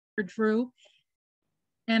Drew,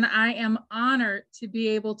 and I am honored to be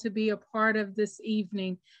able to be a part of this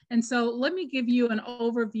evening. And so let me give you an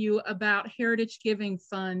overview about Heritage Giving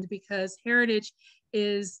Fund, because Heritage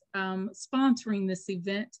is sponsoring this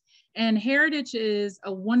event. And Heritage is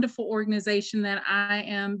a wonderful organization that I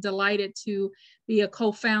am delighted to be a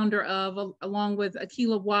co-founder of, along with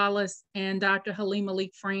Akilah Wallace and Dr. Halim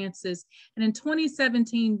Malik Francis. And in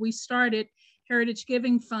 2017, we started Heritage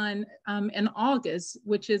Giving Fund in August,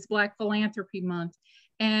 which is Black Philanthropy Month.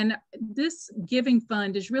 And this giving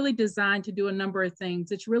fund is really designed to do a number of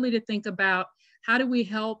things. It's really to think about how do we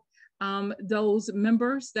help those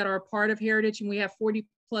members that are a part of Heritage, and we have 40+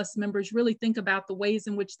 members, really think about the ways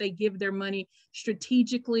in which they give their money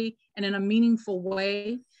strategically and in a meaningful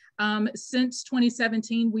way. Since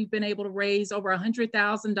 2017, we've been able to raise over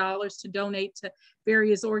 $100,000 to donate to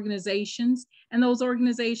various organizations. And those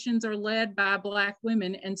organizations are led by Black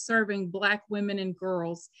women and serving Black women and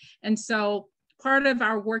girls. And so part of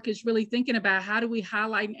our work is really thinking about how do we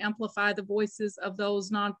highlight and amplify the voices of those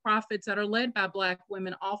nonprofits that are led by Black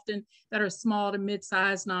women, often that are small to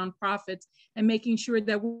mid-sized nonprofits, and making sure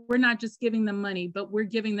that we're not just giving them money, but we're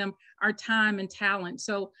giving them our time and talent.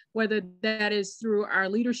 So whether that is through our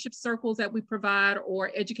leadership circles that we provide, or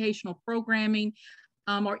educational programming,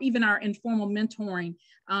 or even our informal mentoring.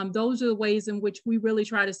 Those are the ways in which we really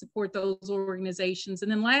try to support those organizations.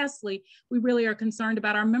 And then lastly, we really are concerned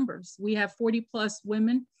about our members. We have 40+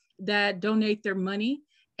 women that donate their money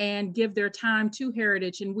and give their time to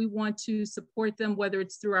Heritage. And we want to support them, whether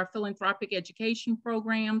it's through our philanthropic education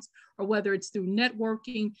programs or whether it's through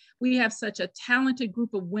networking. We have such a talented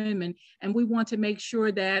group of women, and we want to make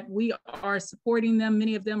sure that we are supporting them.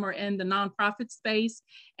 Many of them are in the nonprofit space,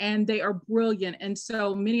 and they are brilliant. And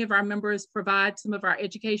so many of our members provide some of our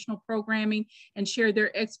educational programming and share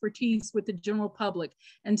their expertise with the general public.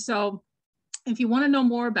 And so if you want to know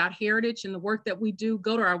more about Heritage and the work that we do,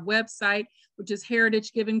 go to our website, which is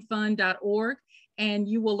heritagegivingfund.org, and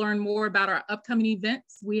you will learn more about our upcoming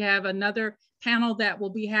events. We have another panel that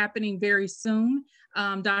will be happening very soon.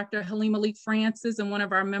 Dr. Halim Malik Francis and one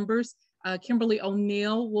of our members, Kimberly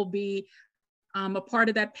O'Neill, will be a part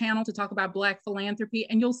of that panel to talk about Black philanthropy,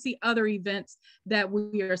 and you'll see other events that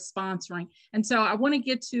we are sponsoring. And so I want to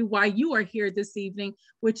get to why you are here this evening,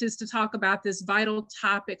 which is to talk about this vital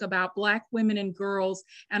topic about Black women and girls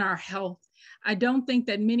and our health. I don't think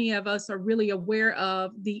that many of us are really aware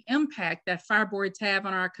of the impact that fibroids have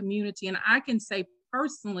on our community. And I can say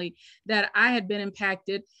personally that I had been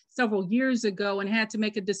impacted several years ago and had to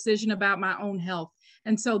make a decision about my own health.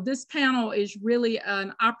 And so this panel is really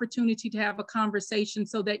an opportunity to have a conversation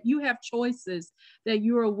so that you have choices, that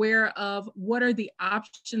you're aware of what are the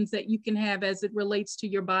options that you can have as it relates to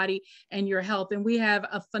your body and your health. And we have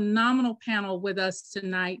a phenomenal panel with us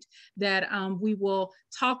tonight that we will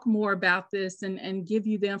talk more about this and give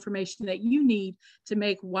you the information that you need to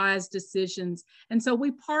make wise decisions. And so we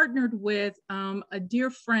partnered with a dear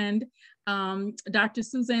friend, Dr.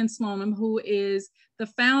 Suzanne Slonim, who is the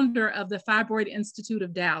founder of the Fibroid Institute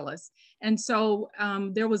of Dallas. And so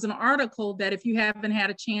there was an article that, if you haven't had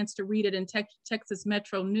a chance to read it in Texas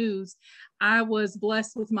Metro News, I was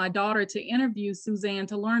blessed with my daughter to interview Suzanne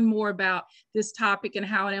to learn more about this topic and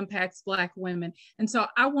how it impacts Black women. And so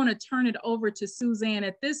I want to turn it over to Suzanne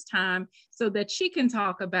at this time so that she can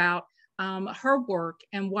talk about her work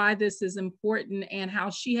and why this is important and how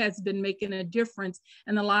she has been making a difference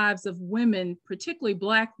in the lives of women, particularly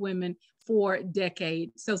Black women, for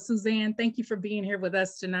decades. So Suzanne, thank you for being here with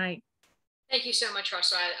us tonight. Thank you so much,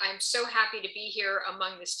 Russell. I'm so happy to be here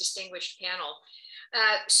among this distinguished panel.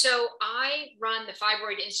 So I run the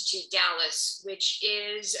Fibroid Institute Dallas, which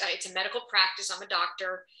is, it's a medical practice. I'm a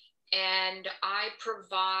doctor, and I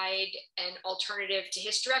provide an alternative to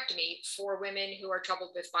hysterectomy for women who are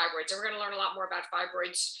troubled with fibroids. And we're going to learn a lot more about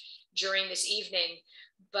fibroids during this evening.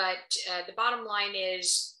 But the bottom line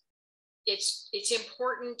is it's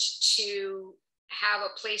important to have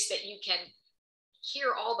a place that you can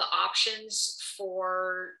hear all the options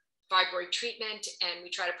for fibroid treatment, and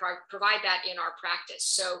we try to provide that in our practice.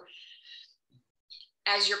 So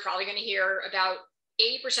as you're probably going to hear, about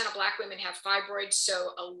 80% of Black women have fibroids,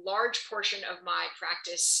 so a large portion of my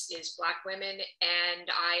practice is Black women, and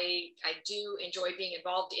I do enjoy being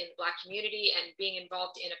involved in the Black community, and being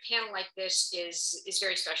involved in a panel like this is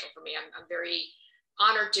very special for me. I'm very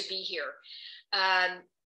honored to be here.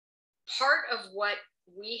 Part of what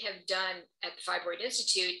we have done at the Fibroid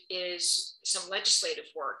Institute is some legislative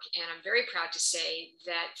work, and I'm very proud to say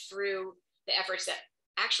that through the efforts that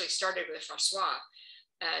actually started with Francois,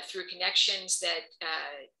 through connections that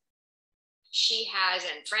she has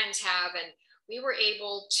and friends have, and we were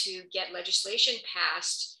able to get legislation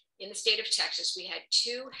passed in the state of Texas. We had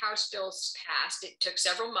 2 House bills passed. It took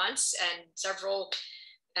several months and several,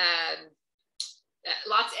 the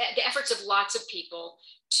efforts of lots of people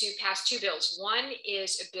to pass 2 bills. One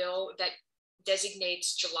is a bill that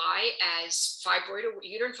designates July as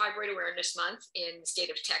Uterine Fibroid Awareness Month in the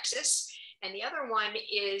state of Texas. And the other one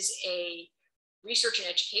is a research and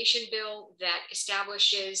education bill that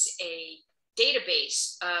establishes a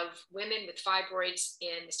database of women with fibroids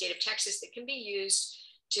in the state of Texas that can be used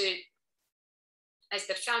as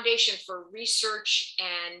the foundation for research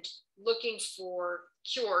and looking for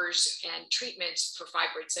cures and treatments for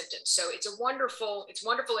fibroid symptoms. So it's wonderful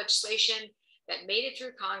legislation that made it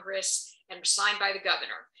through Congress and was signed by the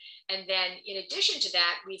governor. And then in addition to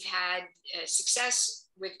that, we've had success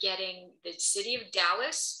with getting the city of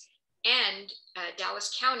Dallas and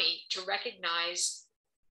Dallas County to recognize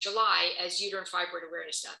July as Uterine Fibroid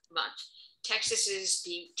Awareness Month. Texas is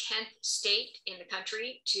the 10th state in the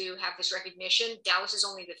country to have this recognition. Dallas is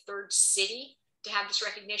only the 3rd city to have this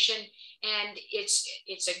recognition. And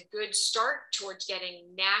it's a good start towards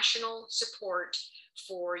getting national support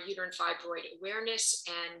for uterine fibroid awareness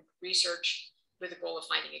and research with the goal of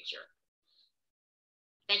finding a cure.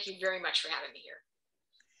 Thank you very much for having me here.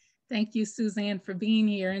 Thank you, Suzanne, for being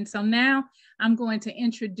here. And so now I'm going to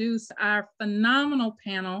introduce our phenomenal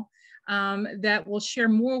panel that will share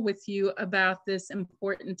more with you about this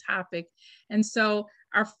important topic. And so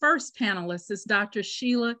our first panelist is Dr.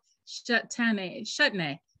 Sheila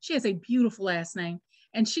Chhutani. She has a beautiful last name,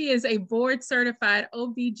 and she is a board-certified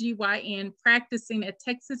OBGYN practicing at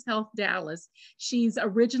Texas Health Dallas. She's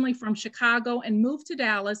originally from Chicago and moved to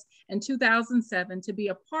Dallas in 2007 to be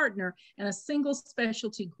a partner in a single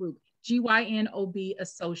specialty group, GYN OB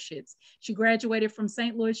Associates. She graduated from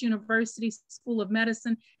St. Louis University School of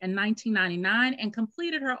Medicine in 1999 and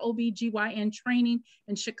completed her OBGYN training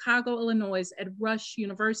in Chicago, Illinois at Rush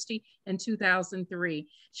University in 2003.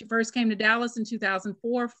 She first came to Dallas in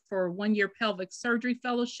 2004 for a 1-year pelvic surgery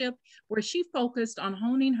fellowship, where she focused on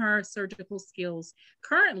honing her surgical skills.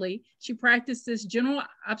 Currently, she practices general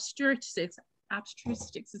obstetrics,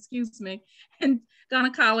 and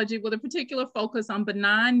gynecology with a particular focus on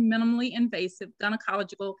benign, minimally invasive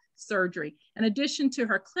gynecological surgery. In addition to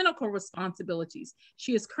her clinical responsibilities,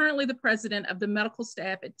 she is currently the president of the medical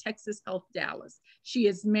staff at Texas Health Dallas. She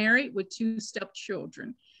is married with 2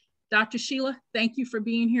 stepchildren. Dr. Sheila, thank you for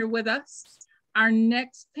being here with us. Our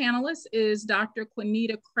next panelist is Dr.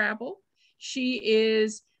 Quanita Crable. She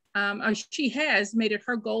has made it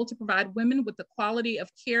her goal to provide women with the quality of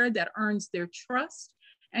care that earns their trust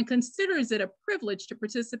and considers it a privilege to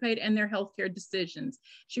participate in their healthcare decisions.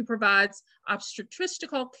 She provides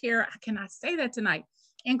obstetrical care, I cannot say that tonight,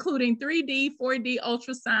 including 3D, 4D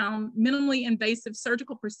ultrasound, minimally invasive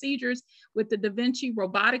surgical procedures with the Da Vinci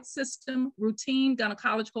robotic system, routine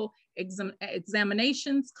gynecological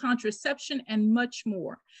examinations, contraception, and much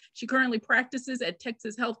more. She currently practices at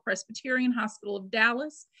Texas Health Presbyterian Hospital of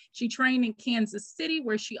Dallas. She trained in Kansas City,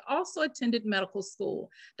 where she also attended medical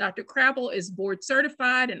school. Dr. Crable is board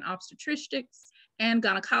certified in obstetrics and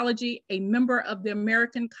gynecology, a member of the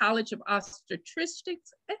American College of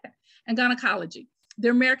Obstetrics and Gynecology, the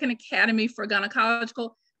American Academy for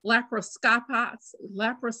Gynecological Laparoscopy,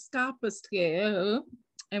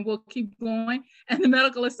 and we'll keep going, and the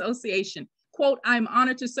Medical Association. Quote, "I'm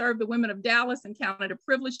honored to serve the women of Dallas and count it a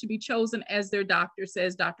privilege to be chosen as their doctor,"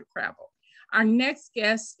 says Dr. Crable. Our next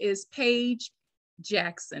guest is Paige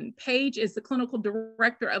Jackson. Paige is the clinical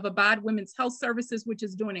director of Abide Women's Health Services, which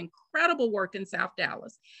is doing incredible work in South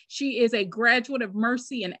Dallas. She is a graduate of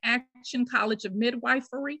Mercy and Action College of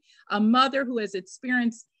Midwifery, a mother who has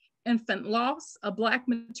experienced infant loss, a Black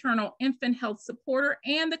maternal infant health supporter,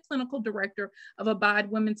 and the clinical director of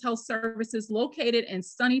Abide Women's Health Services located in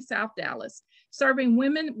sunny South Dallas. Serving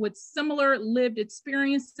women with similar lived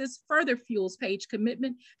experiences further fuels Paige's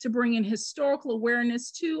commitment to bringing historical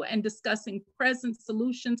awareness to and discussing present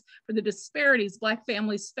solutions for the disparities Black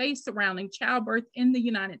families face surrounding childbirth in the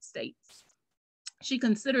United States. She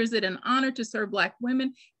considers it an honor to serve Black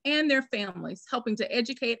women and their families, helping to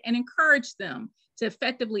educate and encourage them to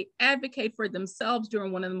effectively advocate for themselves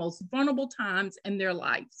during one of the most vulnerable times in their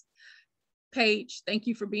lives. Paige, thank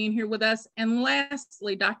you for being here with us. And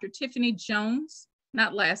lastly, Dr. Tiffanny Jones,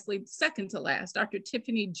 not lastly, second to last, Dr.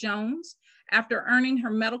 Tiffanny Jones. After earning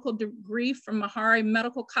her medical degree from Meharry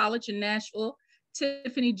Medical College in Nashville,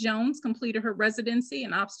 Tiffanny Jones completed her residency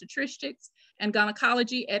in obstetrics and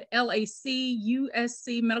gynecology at LAC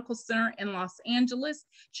USC Medical Center in Los Angeles.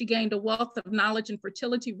 She gained a wealth of knowledge in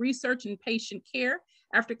fertility research and patient care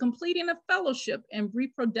after completing a fellowship in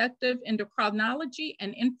reproductive endocrinology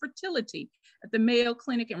and infertility at the Mayo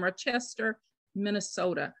Clinic in Rochester,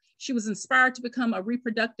 Minnesota. She was inspired to become a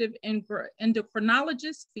reproductive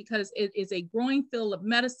endocrinologist because it is a growing field of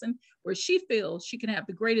medicine where she feels she can have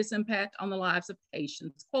the greatest impact on the lives of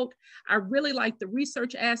patients. Quote, I really like the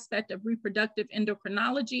research aspect of reproductive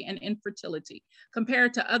endocrinology and infertility.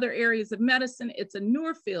 Compared to other areas of medicine, it's a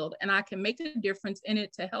newer field and I can make a difference in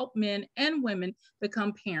it to help men and women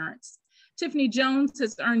become parents. Tiffanny Jones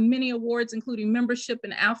has earned many awards, including membership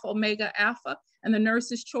in Alpha Omega Alpha and the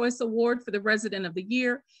Nurses' Choice Award for the Resident of the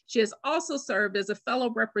Year. She has also served as a fellow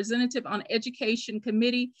representative on Education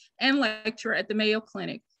Committee and lecturer at the Mayo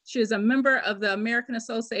Clinic. She is a member of the American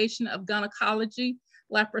Association of Gynecology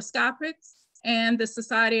Laparoscopics and the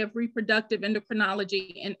Society of Reproductive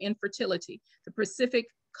Endocrinology and Infertility, the Pacific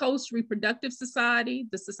Coast Reproductive Society,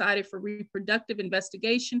 the Society for Reproductive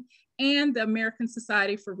Investigation, and the American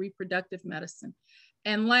Society for Reproductive Medicine.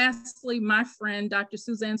 And lastly, my friend, Dr.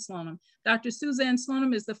 Suzanne Slonim. Dr. Suzanne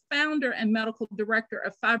Slonim is the founder and medical director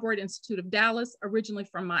of Fibroid Institute of Dallas, originally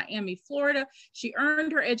from Miami, Florida. She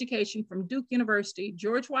earned her education from Duke University,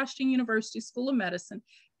 George Washington University School of Medicine,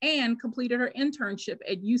 and completed her internship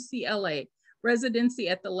at UCLA, residency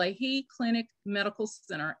at the Lahey Clinic Medical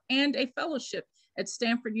Center, and a fellowship at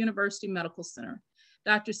Stanford University Medical Center.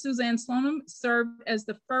 Dr. Suzanne Slonim served as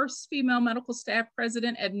the first female medical staff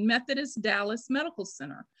president at Methodist Dallas Medical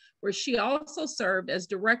Center, where she also served as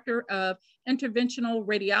director of interventional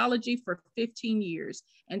radiology for 15 years.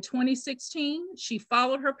 In 2016, she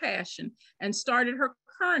followed her passion and started her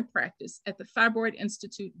current practice at the Fibroid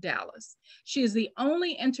Institute Dallas. She is the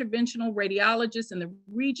only interventional radiologist in the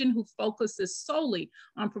region who focuses solely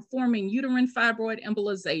on performing uterine fibroid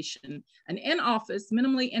embolization, an in-office,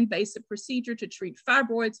 minimally invasive procedure to treat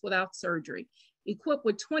fibroids without surgery. Equipped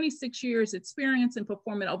with 26 years experience in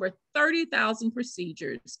performing over 30,000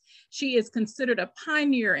 procedures, she is considered a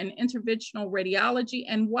pioneer in interventional radiology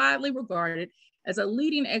and widely regarded as a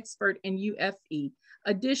leading expert in UFE.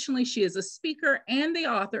 Additionally, she is a speaker and the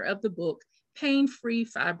author of the book, Pain-Free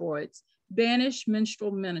Fibroids, Banish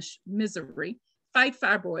Menstrual Misery, Fight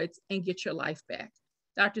Fibroids, and Get Your Life Back.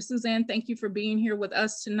 Dr. Suzanne, thank you for being here with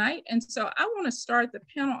us tonight. And so I want to start the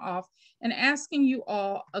panel off and asking you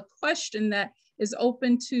all a question that is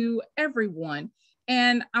open to everyone.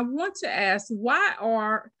 And I want to ask, what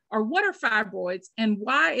are fibroids and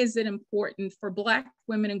why is it important for Black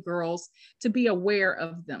women and girls to be aware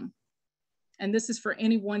of them? And this is for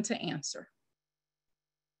anyone to answer.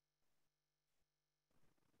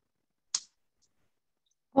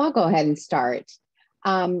 Well, I'll go ahead and start.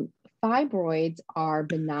 Fibroids are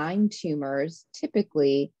benign tumors,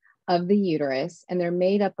 typically of the uterus, and they're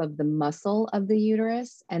made up of the muscle of the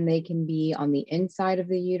uterus, and they can be on the inside of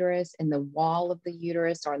the uterus, in the wall of the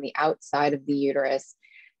uterus, or on the outside of the uterus.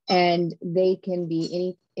 And they can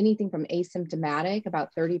be anything from asymptomatic, about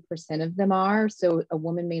 30% of them are. So a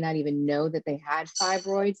woman may not even know that they had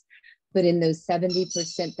fibroids, but in those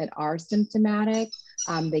 70% that are symptomatic,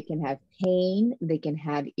 they can have pain, they can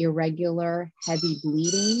have irregular, heavy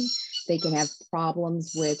bleeding, they can have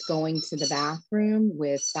problems with going to the bathroom,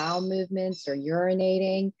 with bowel movements or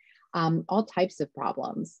urinating, all types of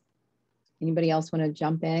problems. Anybody else want to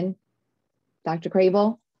jump in? Dr.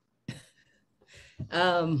 Crable?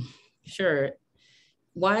 Sure.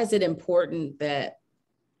 Why is it important that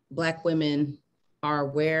Black women are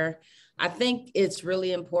aware? I think it's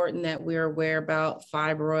really important that we're aware about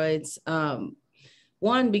fibroids.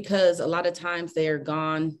 One, because a lot of times they are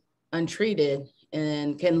gone untreated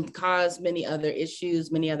and can cause many other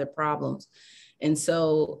issues, many other problems. And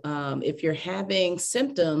so if you're having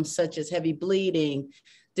symptoms such as heavy bleeding,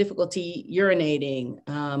 difficulty urinating,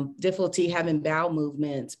 difficulty having bowel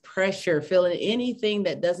movements, pressure, feeling anything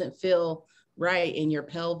that doesn't feel right in your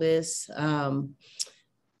pelvis,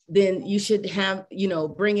 then you should have,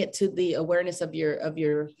 bring it to the awareness of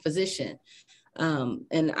your physician.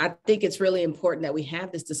 And I think it's really important that we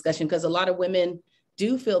have this discussion because a lot of women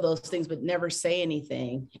do feel those things, but never say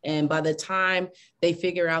anything. And by the time they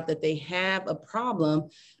figure out that they have a problem,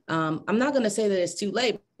 I'm not going to say that it's too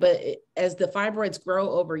late, but as the fibroids grow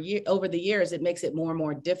over the years, it makes it more and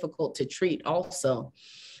more difficult to treat also.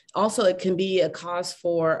 Also, it can be a cause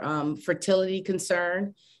for fertility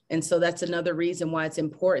concern. And so that's another reason why it's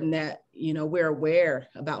important that, we're aware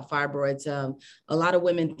about fibroids. A lot of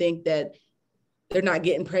women think that they're not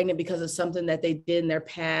getting pregnant because of something that they did in their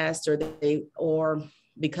past or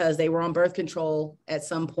because they were on birth control at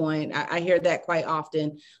some point. I hear that quite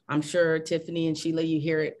often. I'm sure Tiffanny and Sheila, you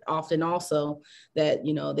hear it often also that,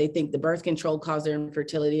 they think the birth control caused their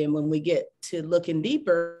infertility. And when we get to looking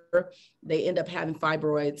deeper, they end up having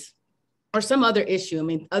fibroids or some other issue. I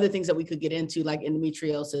mean, other things that we could get into like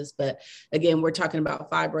endometriosis, but again, we're talking about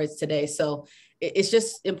fibroids today. So it's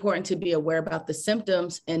just important to be aware about the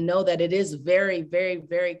symptoms and know that it is very, very,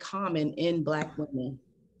 very common in Black women.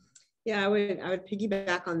 Yeah, I would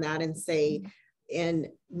piggyback on that and say, and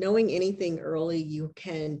knowing anything early, you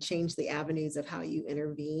can change the avenues of how you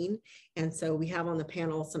intervene. And so we have on the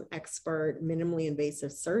panel some expert minimally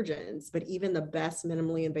invasive surgeons, but even the best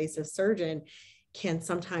minimally invasive surgeon can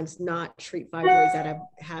sometimes not treat fibroids that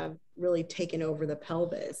have really taken over the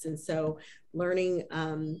pelvis. And so learning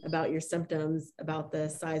about your symptoms, about the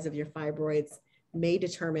size of your fibroids may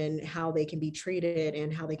determine how they can be treated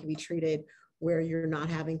and how they can be treated where you're not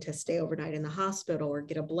having to stay overnight in the hospital or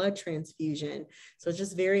get a blood transfusion. So it's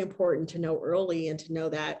just very important to know early and to know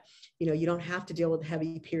that, you know, you don't have to deal with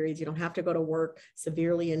heavy periods. You don't have to go to work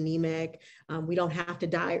severely anemic. We don't have to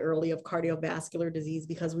die early of cardiovascular disease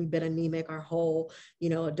because we've been anemic our whole, you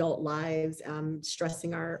know, adult lives,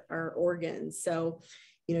 stressing our organs. So,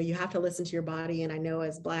 you know, you have to listen to your body. And I know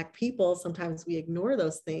as Black people, sometimes we ignore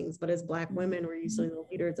those things, but as Black women, we're usually the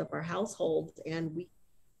leaders of our households, and we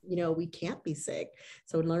can't be sick.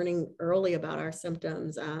 So learning early about our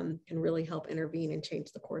symptoms can really help intervene and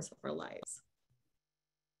change the course of our lives.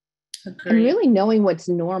 Agreed. And really knowing what's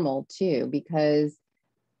normal too, because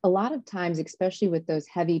a lot of times, especially with those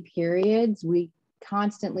heavy periods, we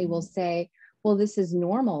constantly will say, well, this is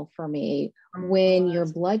normal for me, when your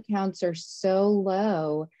blood counts are so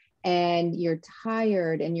low and you're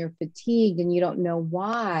tired and you're fatigued and you don't know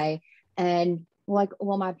why. And like,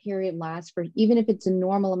 well, my period lasts for, even if it's a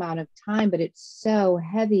normal amount of time, but it's so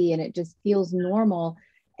heavy and it just feels normal,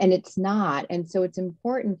 and it's not. And so it's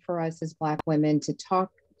important for us as Black women to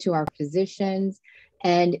talk to our physicians,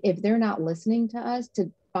 and if they're not listening to us,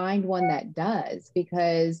 to find one that does,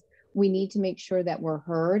 because we need to make sure that we're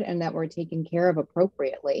heard and that we're taken care of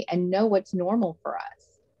appropriately and know what's normal for us.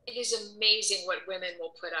 It is amazing what women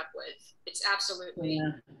will put up with. It's absolutely,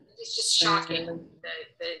 it's just shocking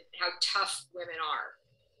how tough women are.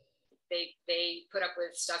 They put up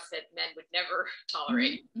with stuff that men would never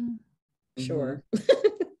tolerate. Sure.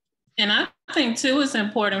 And I think too, it's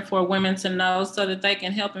important for women to know so that they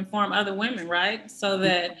can help inform other women, right? So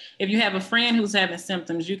that if you have a friend who's having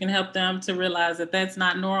symptoms, you can help them to realize that that's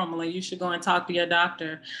not normal and you should go and talk to your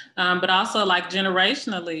doctor. But also, like,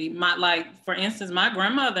 generationally, for instance, my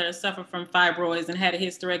grandmother suffered from fibroids and had a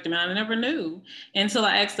hysterectomy, and I never knew until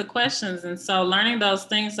I asked the questions. And so learning those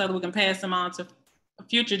things so that we can pass them on to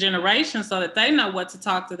future generations so that they know what to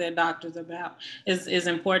talk to their doctors about is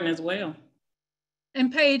important as well. And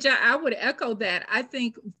Paige, I would echo that. I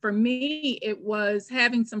think for me, it was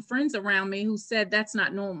having some friends around me who said that's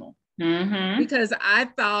not normal. Because I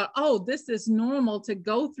thought, oh, this is normal to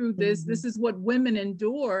go through this. This is what women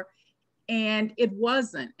endure. And it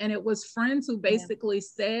wasn't. And it was friends who basically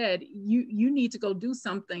said, you need to go do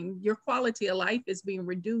something. Your quality of life is being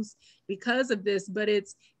reduced because of this. But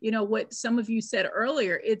it's, you know, what some of you said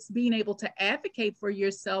earlier, it's being able to advocate for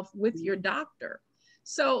yourself with your doctor.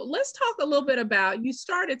 So let's talk a little bit about, you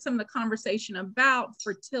started some of the conversation about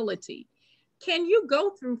fertility. Can you go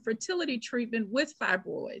through fertility treatment with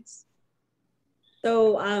fibroids?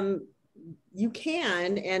 So you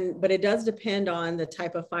can, but it does depend on the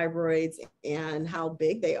type of fibroids and how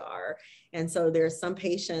big they are. And so there's some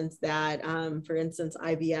patients that, for instance,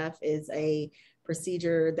 IVF is a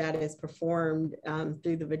procedure that is performed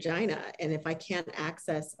through the vagina. And if I can't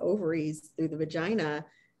access ovaries through the vagina,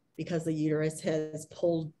 because the uterus has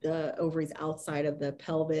pulled the ovaries outside of the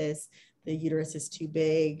pelvis, the uterus is too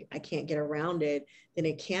big, I can't get around it, then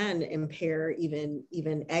it can impair even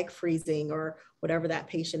egg freezing or whatever that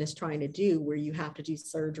patient is trying to do, where you have to do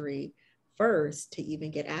surgery first to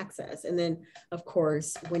even get access. And then, of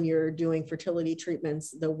course, when you're doing fertility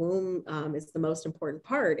treatments, the womb is the most important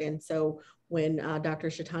part. And so when Dr.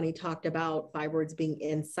 Chhutani talked about fibroids being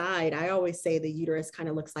inside, I always say the uterus kind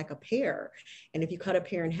of looks like a pear. And if you cut a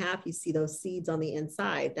pear in half, you see those seeds on the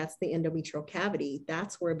inside. That's the endometrial cavity.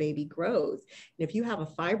 That's where a baby grows. And if you have a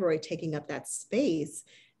fibroid taking up that space,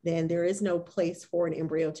 then there is no place for an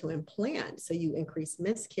embryo to implant. So you increase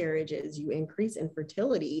miscarriages, you increase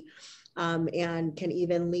infertility, and can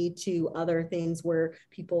even lead to other things where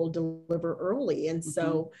people deliver early. And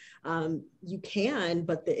so you can,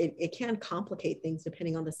 but it can complicate things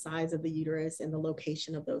depending on the size of the uterus and the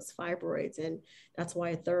location of those fibroids. And that's why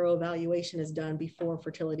a thorough evaluation is done before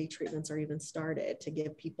fertility treatments are even started, to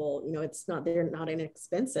give people, you know, they're not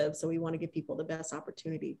inexpensive. So we want to give people the best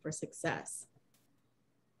opportunity for success.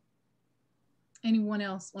 Anyone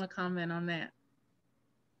else want to comment on that?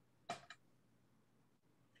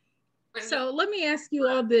 So let me ask you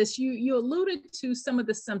all this. You alluded to some of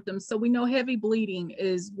the symptoms. So we know heavy bleeding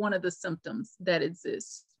is one of the symptoms that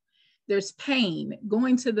exists. There's pain,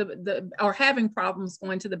 going to or having problems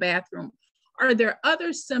going to the bathroom. Are there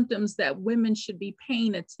other symptoms that women should be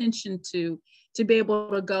paying attention to be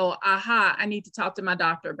able to go, aha, I need to talk to my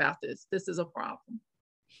doctor about this. This is a problem.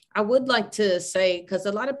 I would like to say, because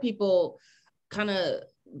a lot of people, kind of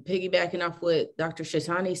piggybacking off what Dr.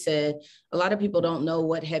 Chhutani said, a lot of people don't know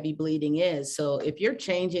what heavy bleeding is. So if you're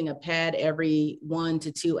changing a pad every 1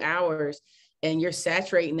 to 2 hours and you're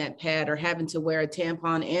saturating that pad, or having to wear a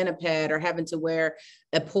tampon and a pad, or having to wear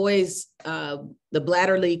a poise, the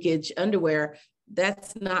bladder leakage underwear,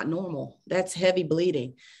 that's not normal. That's heavy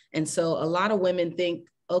bleeding. And so a lot of women think,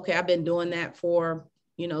 okay, I've been doing that for,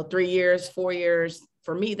 3 years, 4 years.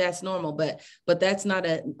 For me, that's normal, but that's not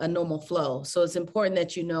a normal flow. So it's important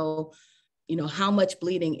that you know how much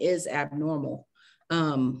bleeding is abnormal.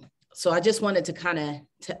 So I just wanted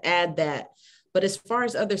to add that. But as far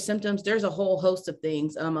as other symptoms, there's a whole host of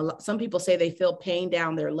things. Some people say they feel pain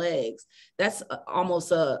down their legs. That's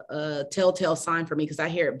almost a telltale sign for me, because I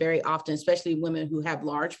hear it very often, especially women who have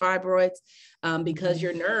large fibroids, because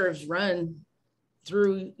your nerves run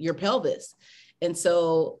through your pelvis. And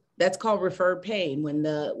so that's called referred pain. When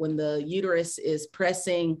the uterus is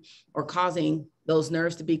pressing or causing those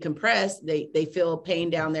nerves to be compressed, they feel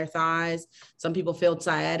pain down their thighs. Some people feel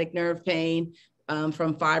sciatic nerve pain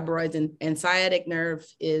from fibroids, and sciatic nerve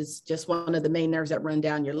is just one of the main nerves that run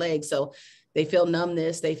down your legs. So they feel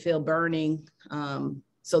numbness, they feel burning.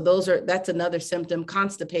 So that's another symptom.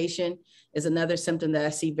 Constipation is another symptom that I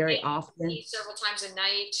see very often. Several times a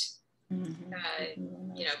night.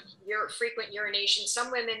 Your frequent urination.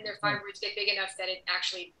 Some women, their fibroids get big enough that it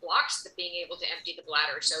actually blocks being able to empty the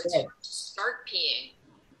bladder. So it's hard to start peeing.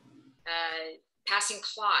 Passing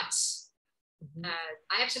clots.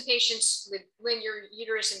 I have some patients with, when your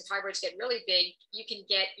uterus and fibroids get really big, you can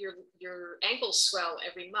get your ankles swell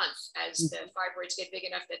every month as the fibroids get big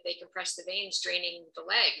enough that they compress the veins, draining the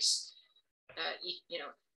legs.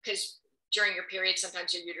 Because during your period,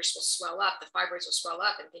 sometimes your uterus will swell up, the fibroids will swell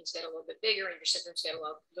up, and things get a little bit bigger, and your symptoms get a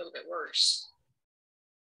little bit worse.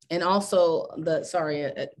 And also the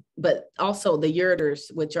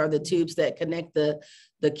ureters, which are the tubes that connect the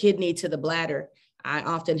kidney to the bladder. I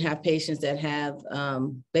often have patients that have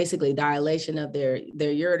basically dilation of their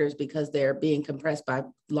ureters because they're being compressed by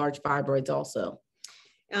large fibroids also.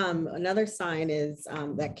 Another sign is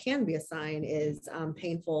that can be a sign is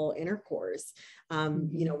painful intercourse.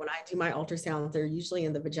 When I do my ultrasounds, they're usually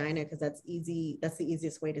in the vagina because that's easy. That's the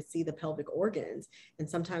easiest way to see the pelvic organs. And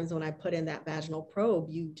sometimes when I put in that vaginal probe,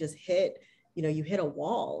 you just hit a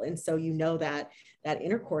wall. And so that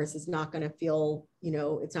intercourse is not going to feel,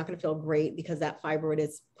 it's not going to feel great because that fibroid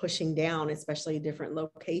is pushing down, especially different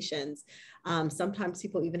locations. Sometimes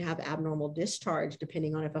people even have abnormal discharge,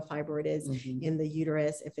 depending on if a fibroid is in the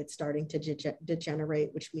uterus, if it's starting to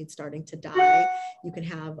degenerate, which means starting to die. You can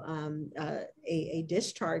have a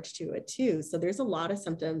discharge to it too. So there's a lot of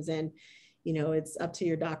symptoms, and it's up to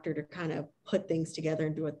your doctor to kind of put things together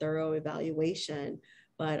and do a thorough evaluation.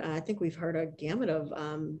 But I think we've heard a gamut of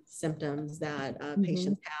symptoms that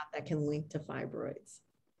patients have that can link to fibroids.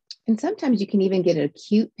 And sometimes you can even get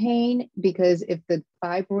acute pain, because if the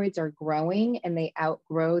fibroids are growing and they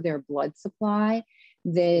outgrow their blood supply,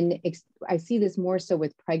 then I see this more so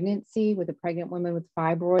with pregnancy, with a pregnant woman with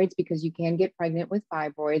fibroids, because you can get pregnant with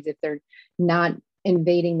fibroids if they're not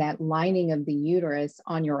invading that lining of the uterus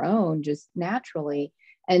on your own, just naturally.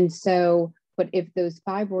 And so, but if those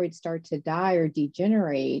fibroids start to die or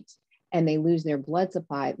degenerate and they lose their blood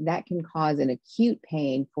supply, that can cause an acute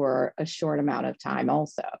pain for a short amount of time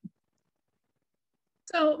also.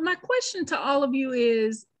 So my question to all of you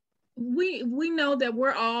is, we know that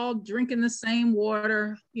we're all drinking the same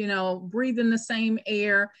water, breathing the same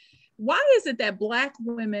air. Why is it that Black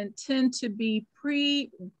women tend to be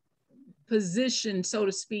pre-positioned, so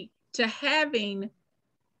to speak, to having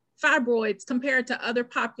fibroids compared to other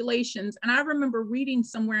populations? And I remember reading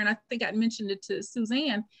somewhere, and I think I mentioned it to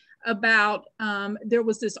Suzanne, about there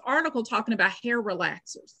was this article talking about hair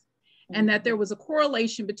relaxers, and that there was a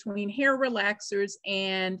correlation between hair relaxers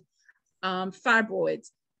and fibroids.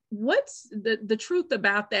 What's the truth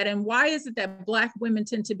about that, and why is it that Black women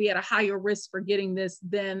tend to be at a higher risk for getting this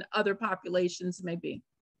than other populations may be?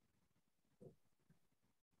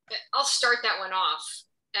 I'll start that one off.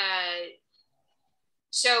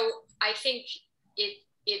 So I think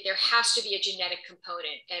there has to be a genetic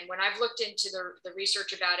component. And when I've looked into the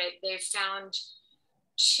research about it, they've found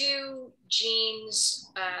 2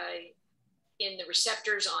 genes in the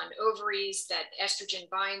receptors on ovaries that estrogen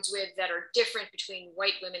binds with that are different between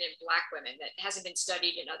white women and Black women that hasn't been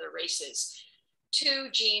studied in other races. 2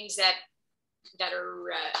 genes that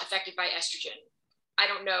are affected by estrogen. I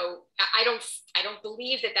don't know. I don't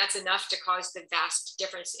believe that that's enough to cause the vast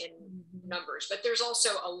difference in numbers, but there's also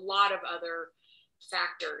a lot of other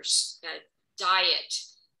factors, diet,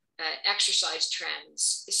 exercise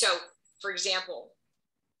trends. So for example,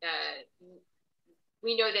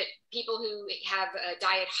 we know that people who have a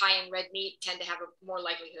diet high in red meat tend to have a more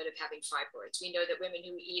likelihood of having fibroids. We know that women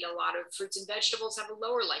who eat a lot of fruits and vegetables have a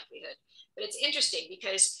lower likelihood. But it's interesting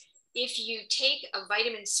because if you take a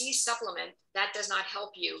vitamin C supplement, that does not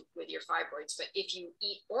help you with your fibroids. But if you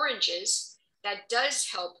eat oranges, that does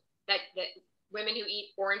help, that women who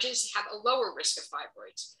eat oranges have a lower risk of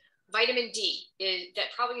fibroids. Vitamin D is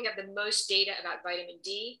that probably have the most data about vitamin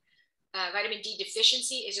D. Vitamin D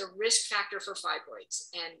deficiency is a risk factor for fibroids.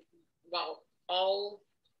 And while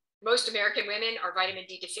most American women are vitamin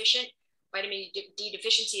D deficient, vitamin D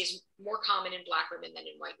deficiency is more common in Black women than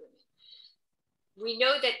in white women. We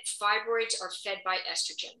know that fibroids are fed by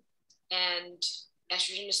estrogen, and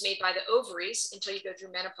estrogen is made by the ovaries until you go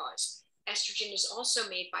through menopause. Estrogen is also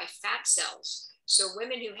made by fat cells. So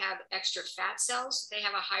women who have extra fat cells, they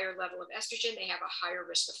have a higher level of estrogen, they have a higher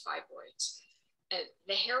risk of fibroids.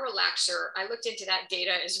 The hair relaxer, I looked into that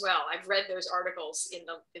data as well. I've read those articles in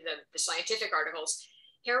the scientific articles.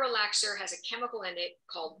 Hair relaxer has a chemical in it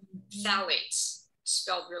called phthalates,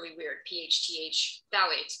 spelled really weird, PHTH,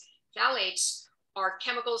 phthalates. Phthalates are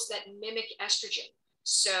chemicals that mimic estrogen.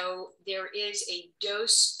 So there is a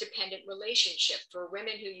dose-dependent relationship. For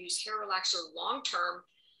women who use hair relaxer long-term,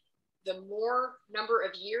 the more number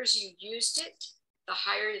of years you used it, the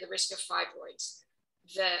higher the risk of fibroids.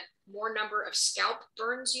 The more number of scalp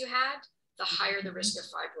burns you had, the higher the risk of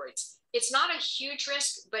fibroids. It's not a huge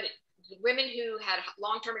risk, but women who had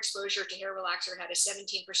long-term exposure to hair relaxer had a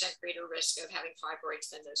 17% greater risk of having fibroids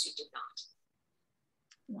than those who did not.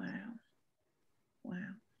 Wow.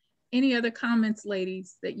 Wow. Any other comments,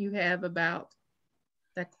 ladies, that you have about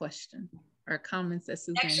that question or comments that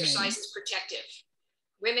Suzanne made? Exercise is protective.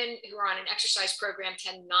 Women who are on an exercise program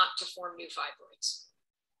tend not to form new fibroids.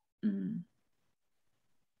 Mm.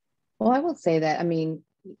 Well, I will say that, I mean,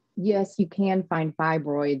 yes, you can find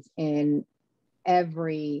fibroids in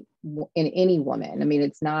any woman. I mean,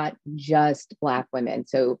 it's not just Black women.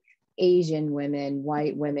 So Asian women,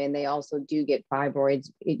 white women, they also do get fibroids.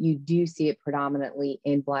 You do see it predominantly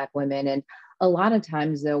in Black women. And a lot of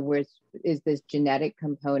times though, where is this genetic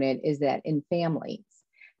component is that in families.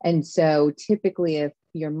 And so typically if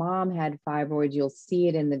your mom had fibroids, you'll see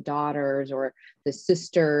it in the daughters or the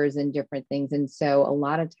sisters and different things. And so a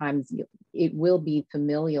lot of times it will be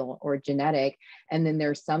familial or genetic. And then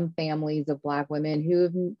there's some families of Black women who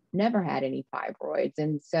have never had any fibroids.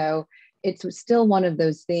 And so it's still one of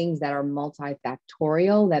those things that are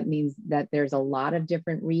multifactorial. That means that there's a lot of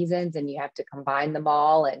different reasons and you have to combine them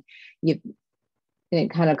all. And it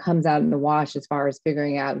kind of comes out in the wash as far as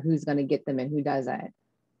figuring out who's going to get them and who doesn't.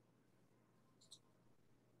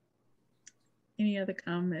 Any other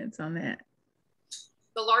comments on that?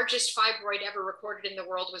 The largest fibroid ever recorded in the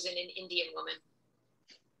world was in an Indian woman.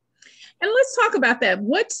 And let's talk about that.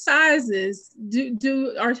 What sizes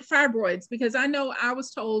are fibroids? Because I know I was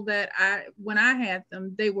told that when I had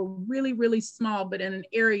them, they were really, really small, but in an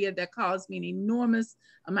area that caused me an enormous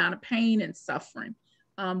amount of pain and suffering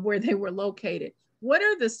where they were located. What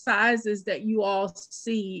are the sizes that you all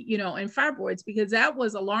see, in fibroids? Because that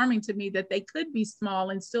was alarming to me that they could be small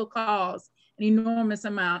and still cause an enormous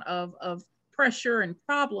amount of pressure and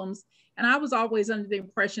problems. And I was always under the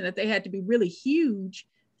impression that they had to be really huge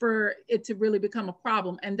for it to really become a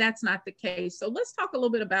problem. And that's not the case. So let's talk a little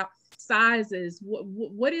bit about sizes.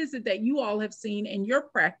 What is it that you all have seen in your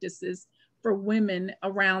practices for women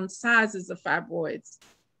around sizes of fibroids?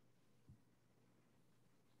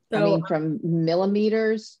 So, I mean, from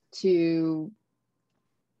millimeters to,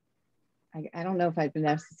 I don't know if I've been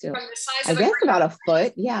necessarily, I guess about a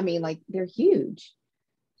foot. Yeah, I mean, like they're huge.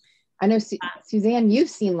 I know, Suzanne, you've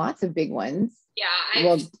seen lots of big ones. Yeah.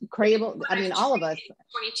 Well, Crable, I mean, all of us.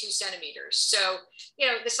 22 centimeters. So,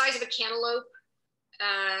 the size of a cantaloupe.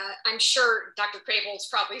 I'm sure Dr. Crable's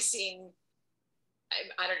probably seen,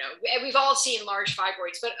 I don't know. We've all seen large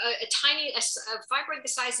fibroids, but a fibroid the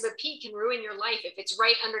size of a pea can ruin your life if it's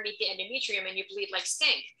right underneath the endometrium and you bleed like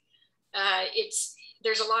stink.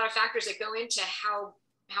 There's a lot of factors that go into how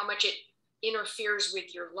much it interferes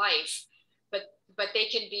with your life, but they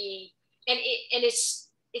can be, and it's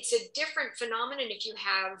a different phenomenon if you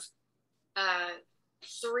have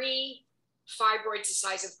 3 fibroids the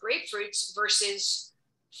size of grapefruits versus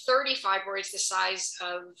 30 fibroids the size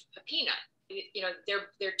of a peanut. You know,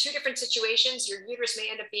 they're two different situations. Your uterus may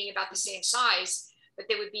end up being about the same size, but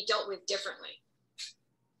they would be dealt with differently.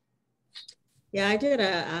 Yeah, I did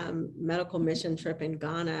a medical mission trip in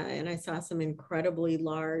Ghana, and I saw some incredibly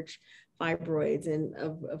large fibroids. And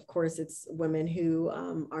of course, it's women who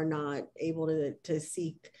are not able to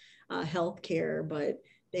seek health care, but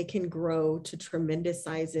they can grow to tremendous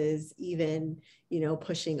sizes, even, you know,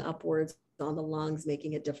 pushing upwards on the lungs,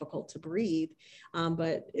 making it difficult to breathe.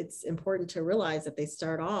 But it's important to realize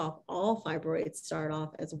that all fibroids start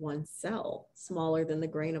off as one cell, smaller than the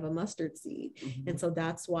grain of a mustard seed. Mm-hmm. And so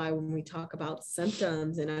that's why when we talk about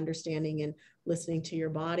symptoms and understanding and listening to your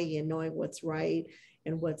body and knowing what's right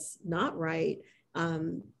and what's not right,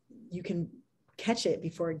 you can catch it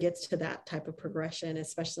before it gets to that type of progression,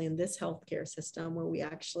 especially in this healthcare system where we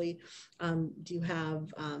actually do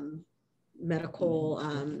have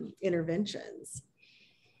medical interventions.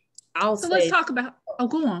 Let's talk about,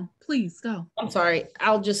 go on, please go. I'm sorry.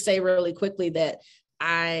 I'll just say really quickly that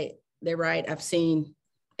they're right. I've seen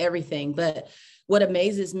everything, but what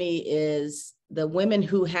amazes me is the women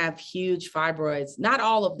who have huge fibroids, not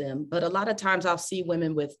all of them, but a lot of times I'll see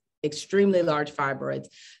women with extremely large fibroids,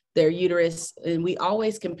 their uterus, and we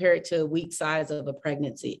always compare it to a week size of a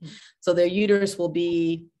pregnancy. So their uterus will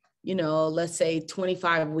be, you know, let's say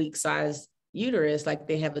 25-week size uterus, like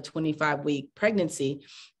they have a 25-week pregnancy,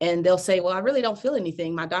 and they'll say, well, I really don't feel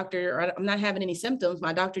anything. My doctor, or I'm not having any symptoms.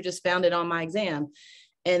 My doctor just found it on my exam.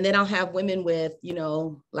 And then I'll have women with, you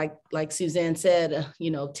know, like Suzanne said,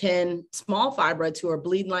 10 small fibroids who are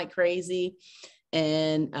bleeding like crazy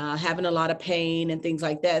and having a lot of pain and things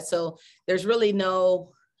like that. So there's really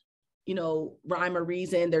no, rhyme or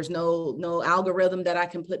reason. There's no algorithm that I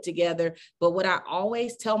can put together. But what I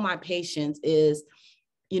always tell my patients is,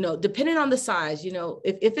 depending on the size,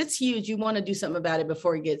 if it's huge, you want to do something about it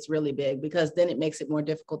before it gets really big, because then it makes it more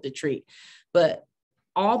difficult to treat. But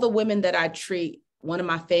all the women that I treat, one of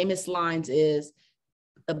my famous lines is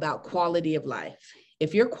about quality of life.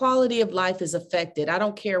 If your quality of life is affected, I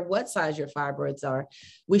don't care what size your fibroids are,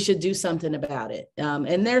 we should do something about it.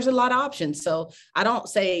 And there's a lot of options. So I don't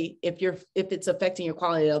say if it's affecting your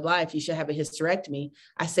quality of life, you should have a hysterectomy.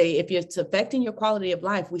 I say if it's affecting your quality of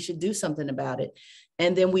life, we should do something about it.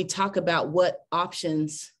 And then we talk about what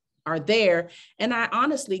options are there. And I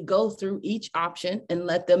honestly go through each option and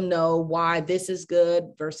let them know why this is good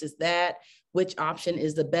versus that, which option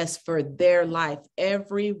is the best for their life.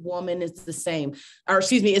 Every woman is the same, or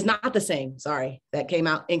excuse me, is not the same. Sorry, that came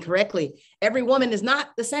out incorrectly. Every woman is not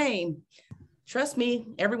the same. Trust me,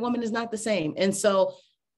 every woman is not the same. And so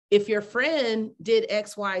if your friend did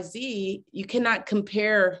X, Y, Z, you cannot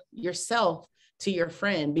compare yourself to your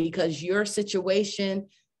friend, because your situation,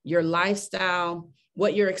 your lifestyle,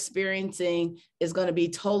 what you're experiencing is going to be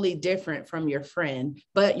totally different from your friend.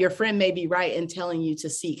 But your friend may be right in telling you to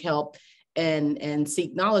seek help and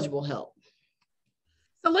seek knowledgeable help.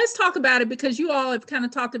 So let's talk about it, because you all have kind of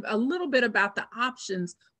talked a little bit about the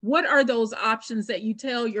options. What are those options that you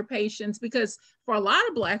tell your patients? Because for a lot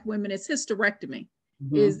of Black women, it's hysterectomy.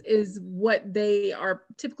 Mm-hmm. is what they are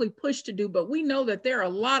typically pushed to do. But we know that there are a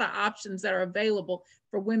lot of options that are available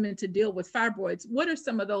for women to deal with fibroids. What are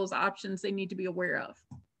some of those options they need to be aware of?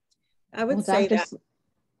 I would say that.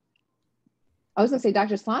 I was going to say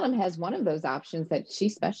Dr. Slonim has one of those options that she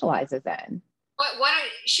specializes in.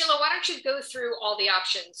 Sheila, why don't you go through all the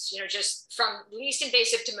options, just from least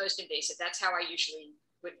invasive to most invasive? That's how I usually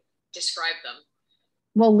would describe them.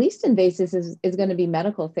 Well, least invasive is going to be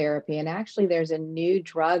medical therapy. And actually, there's a new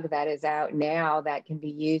drug that is out now that can be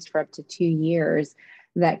used for up to 2 years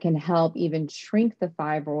that can help even shrink the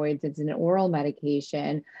fibroids. It's an oral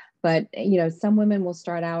medication. But, some women will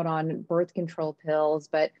start out on birth control pills,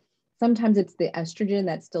 but sometimes it's the estrogen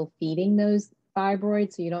that's still feeding those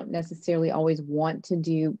fibroids. So you don't necessarily always want to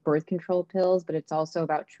do birth control pills, but it's also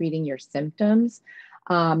about treating your symptoms.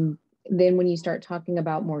 Then when you start talking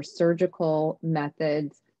about more surgical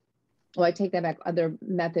methods, well, I take that back. Other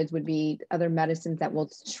methods would be other medicines that will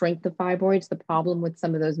shrink the fibroids. The problem with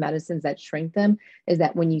some of those medicines that shrink them is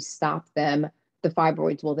that when you stop them, the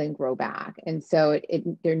fibroids will then grow back. And so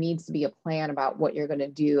there needs to be a plan about what you're going to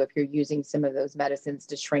do if you're using some of those medicines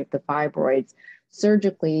to shrink the fibroids.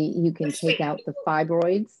 Surgically, you can take out the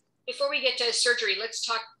fibroids. Before we get to surgery, let's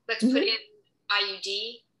put in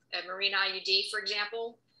IUD, a marine IUD, for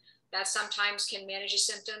example. That sometimes can manage the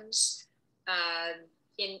symptoms.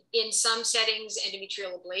 In some settings,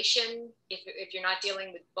 endometrial ablation, if you're not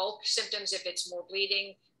dealing with bulk symptoms, if it's more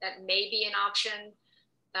bleeding, that may be an option.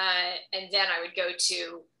 And then I would go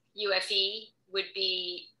to UFE, would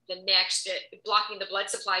be the next, blocking the blood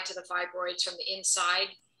supply to the fibroids from the inside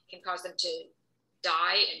can cause them to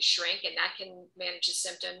die and shrink, and that can manage the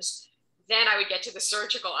symptoms. Then I would get to the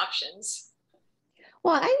surgical options.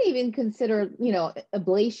 Well, I'd even consider,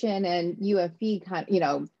 ablation and UFE kind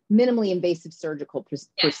of, minimally invasive surgical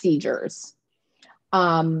procedures.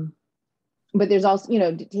 But there's also,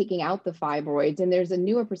 taking out the fibroids, and there's a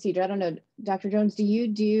newer procedure. I don't know, Dr. Jones, do you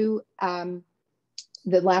do the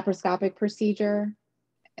laparoscopic procedure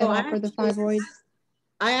for the fibroids?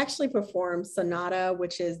 I actually perform Sonata,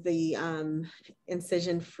 which is the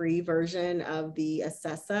incision-free version of the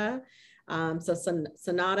Acessa. So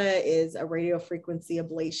Sonata is a radiofrequency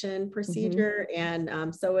ablation procedure,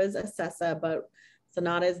 and so is Acessa, but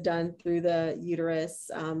Sonata is done through the uterus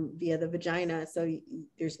via the vagina, so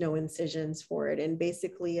there's no incisions for it. And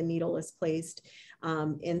basically a needle is placed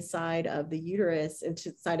inside of the uterus,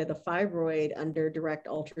 inside of the fibroid under direct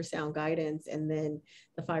ultrasound guidance, and then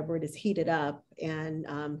the fibroid is heated up and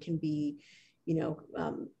can be,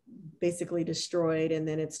 basically destroyed, and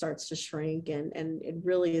then it starts to shrink. And it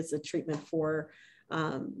really is a treatment for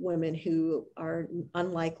women who are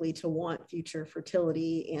unlikely to want future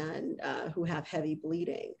fertility and who have heavy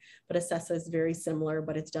bleeding. But Acessa is very similar,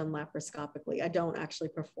 but it's done laparoscopically. I don't actually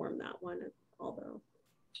perform that one, although.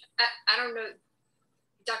 I don't know,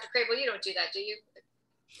 Dr. Crable, you don't do that, do you?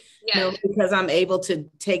 Yeah. No, because I'm able to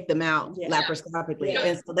take them out laparoscopically. Yeah.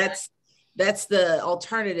 And so that's the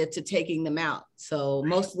alternative to taking them out. So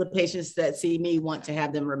most of the patients that see me want to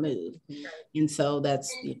have them removed. Right. And so that's,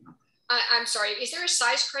 I'm sorry, is there a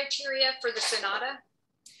size criteria for the Sonata?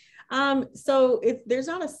 So if there's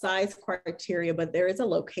not a size criteria, but there is a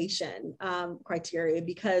location criteria,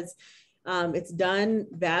 because it's done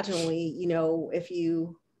vaginally.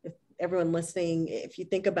 If everyone listening, if you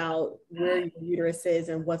think about where your uterus is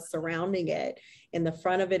and what's surrounding it, in the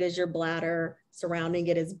front of it is your bladder, surrounding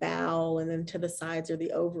it is bowel, and then to the sides are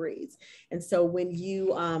the ovaries. And so when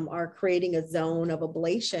you are creating a zone of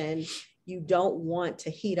ablation, you don't want to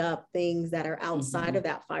heat up things that are outside of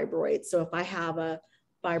that fibroid. So if I have a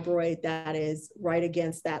fibroid that is right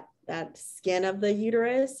against that skin of the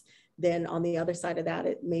uterus, then on the other side of that,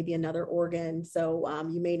 it may be another organ. So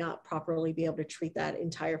you may not properly be able to treat that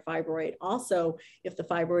entire fibroid. Also, if the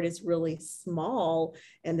fibroid is really small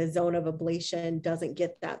and the zone of ablation doesn't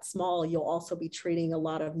get that small, you'll also be treating a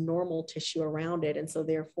lot of normal tissue around it. And so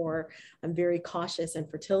therefore, I'm very cautious in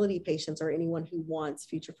fertility patients or anyone who wants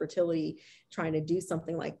future fertility trying to do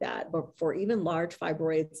something like that. But for even large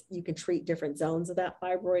fibroids, you can treat different zones of that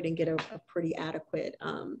fibroid and get a pretty adequate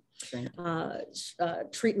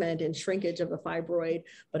treatment and shrinkage of the fibroid.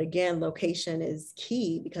 But again, location is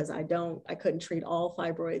key, because I couldn't treat all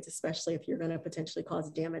fibroids, especially if you're going to potentially cause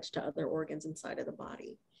damage to other organs inside of the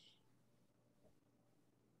body.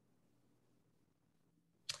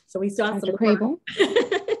 So we still have some Crable.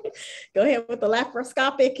 Go ahead with the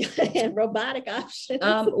laparoscopic and robotic options.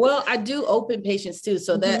 Well, I do open patients too.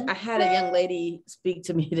 So that I had a young lady speak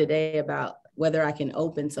to me today about whether I can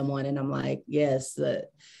open someone. And I'm like, yes,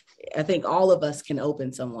 I think all of us can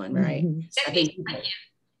open someone, right? I think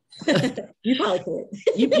you probably could.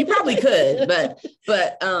 You probably could,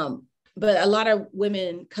 but a lot of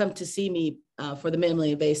women come to see me for the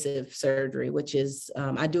minimally invasive surgery, which is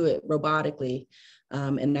I do it robotically.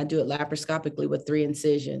 And I do it laparoscopically with 3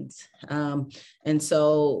 incisions. And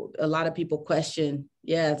so a lot of people question,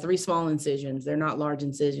 3 small incisions, they're not large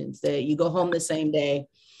incisions. You go home the same day,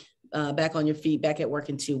 back on your feet, back at work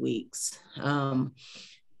in 2 weeks.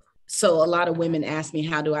 So a lot of women ask me,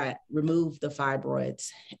 how do I remove the fibroids?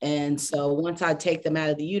 And so once I take them out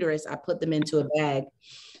of the uterus, I put them into a bag,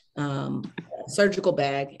 surgical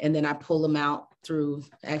bag, and then I pull them out through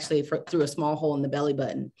a small hole in the belly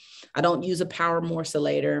button. I don't use a power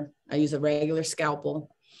morcellator. I use a regular scalpel.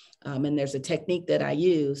 And there's a technique that I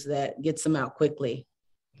use that gets them out quickly.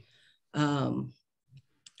 And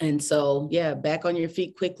so, back on your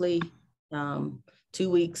feet quickly, 2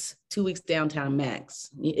 weeks downtime max.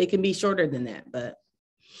 It can be shorter than that, but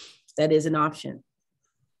that is an option,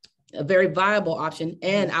 a very viable option.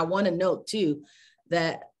 And I want to note too,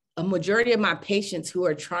 that a majority of my patients who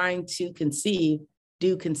are trying to conceive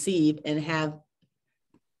do conceive and have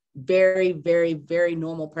very, very, very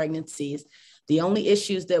normal pregnancies. The only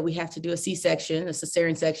issues that we have to do a C-section, a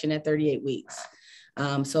cesarean section at 38 weeks.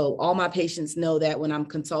 So all my patients know that when I'm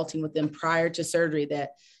consulting with them prior to surgery,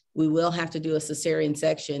 that we will have to do a cesarean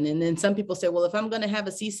section. And then some people say, well, if I'm going to have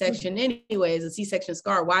a C-section anyways, a C-section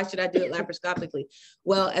scar, why should I do it laparoscopically?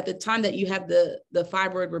 Well, at the time that you have the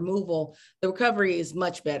fibroid removal, the recovery is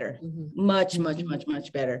much better, much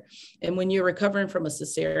better. And when you're recovering from a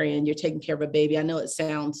cesarean, you're taking care of a baby. I know it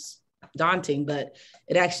sounds daunting, but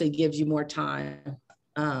it actually gives you more time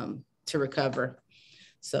to recover.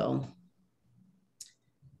 So,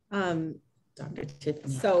 Dr.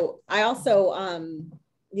 Tiffany. So I also,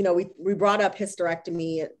 you know, we brought up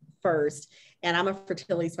hysterectomy at first, and I'm a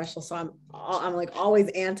fertility specialist, so I'm like always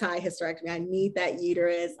anti-hysterectomy. I need that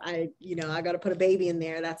uterus. I got to put a baby in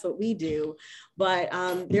there. That's what we do. But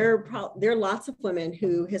there are lots of women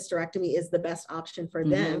who hysterectomy is the best option for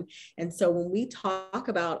them. And so when we talk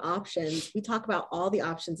about options, we talk about all the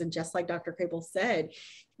options. And just like Dr. Crable said,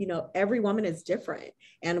 you know, every woman is different,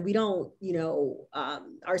 and we don't, you know,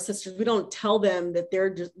 our sisters, we don't tell them that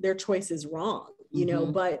their choice is wrong. You know,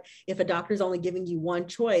 but if a doctor's only giving you one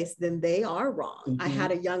choice, then they are wrong. I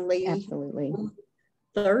had a young lady, absolutely,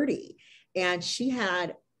 30, and she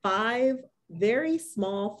had 5 very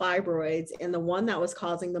small fibroids. And the one that was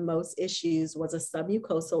causing the most issues was a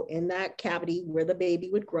submucosal in that cavity where the baby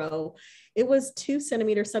would grow. It was 2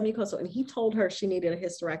 centimeter submucosal. And he told her she needed a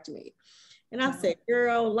hysterectomy. And I said,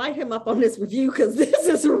 girl, light him up on this review, because this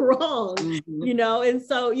is wrong, you know? And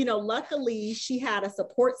so, you know, luckily she had a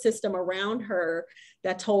support system around her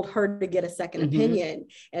that told her to get a second opinion.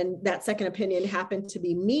 And that second opinion happened to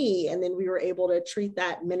be me. And then we were able to treat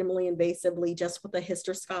that minimally invasively, just with a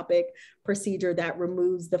hysteroscopic procedure that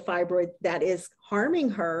removes the fibroid that is harming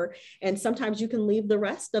her. And sometimes you can leave the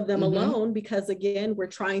rest of them alone, because again,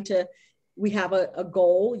 we have a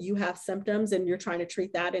goal, you have symptoms and you're trying to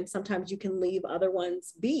treat that. And sometimes you can leave other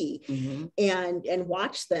ones be and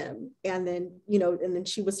watch them. And then, you know, and then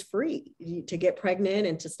she was free to get pregnant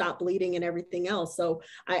and to stop bleeding and everything else. So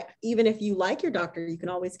even if you like your doctor, you can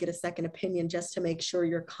always get a second opinion just to make sure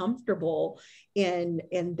you're comfortable in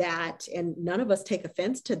that. And none of us take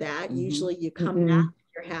offense to that. Usually you come back,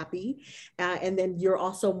 you're happy, and then you're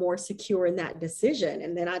also more secure in that decision.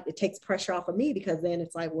 And then it takes pressure off of me, because then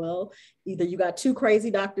it's like, well, either you got 2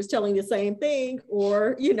 crazy doctors telling you the same thing,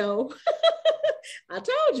 or, you know, I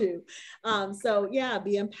told you. So yeah,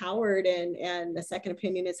 be empowered, and a second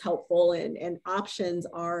opinion is helpful, and options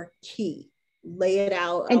are key. Lay it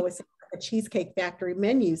out. I always say a Cheesecake Factory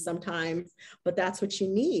menu sometimes, but that's what you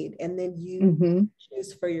need. And then you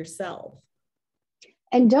choose for yourself.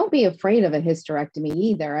 And don't be afraid of a hysterectomy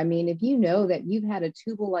either. I mean, if you know that you've had a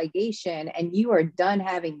tubal ligation and you are done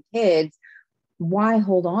having kids, why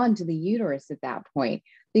hold on to the uterus at that point?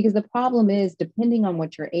 Because the problem is, depending on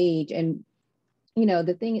what your age, and, you know,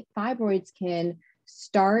 the thing, fibroids can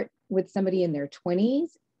start with somebody in their 20s,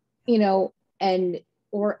 you know,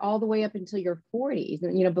 or all the way up until your 40s,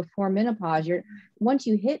 you know, before menopause. Once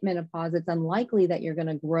you hit menopause, it's unlikely that you're going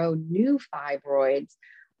to grow new fibroids.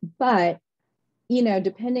 But you know,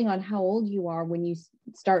 depending on how old you are, when you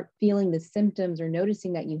start feeling the symptoms or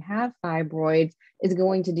noticing that you have fibroids, is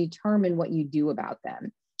going to determine what you do about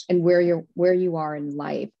them and where you are in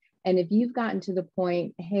life. And if you've gotten to the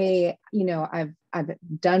point, hey, you know, I've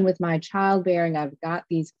done with my childbearing, I've got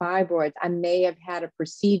these fibroids, I may have had a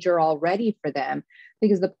procedure already for them,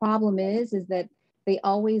 because the problem is that they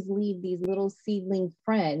always leave these little seedling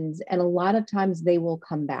friends, and a lot of times they will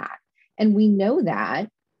come back. And we know that.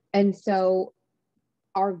 And so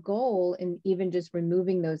our goal in even just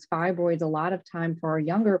removing those fibroids a lot of time for our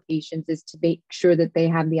younger patients is to make sure that they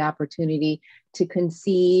have the opportunity to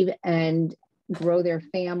conceive and grow their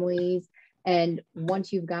families. And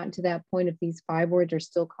once you've gotten to that point, if these fibroids are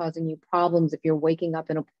still causing you problems, if you're waking up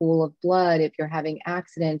in a pool of blood, if you're having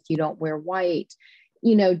accidents, you don't wear white,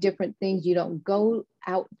 you know, different things, you don't go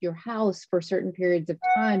out your house for certain periods of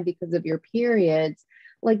time because of your periods,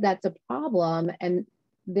 like that's a problem. And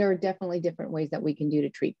there are definitely different ways that we can do to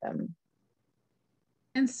treat them.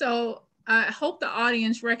 And so I hope the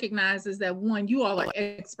audience recognizes that, one, you all are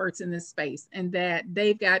experts in this space, and that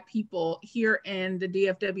they've got people here in the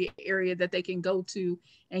DFW area that they can go to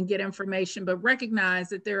and get information, but recognize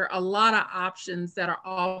that there are a lot of options that are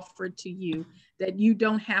offered to you, that you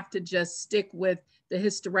don't have to just stick with the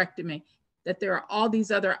hysterectomy, that there are all these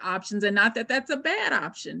other options, and not that that's a bad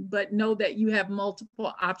option, but know that you have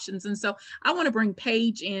multiple options. And so I want to bring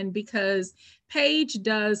Paige in, because Paige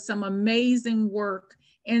does some amazing work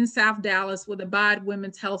in South Dallas with Abide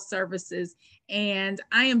Women's Health Services. And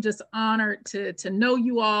I am just honored to know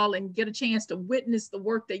you all and get a chance to witness the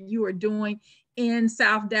work that you are doing in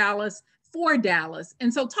South Dallas for Dallas.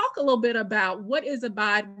 And so talk a little bit about, what is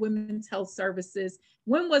Abide Women's Health Services?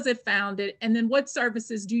 When was it founded? And then what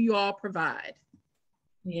services do you all provide?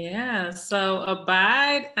 Yeah, so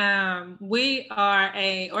Abide, we are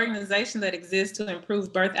a organization that exists to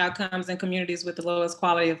improve birth outcomes in communities with the lowest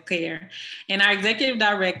quality of care. And our executive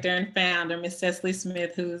director and founder, Ms. Cecily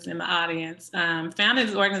Smith, who's in the audience, founded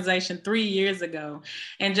this organization 3 years ago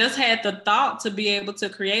and just had the thought to be able to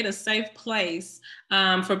create a safe place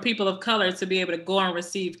for people of color to be able to go and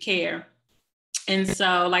receive care. And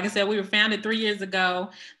so, like I said, we were founded 3 years ago.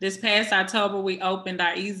 This past October, we opened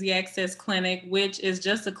our Easy Access Clinic, which is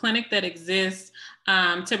just a clinic that exists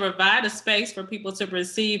to provide a space for people to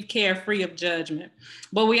receive care free of judgment.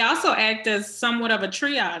 But we also act as somewhat of a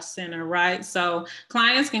triage center, right? So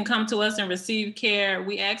clients can come to us and receive care.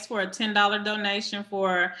 We ask for a $10 donation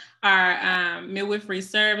for our midwifery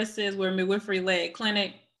services. We're a midwifery-led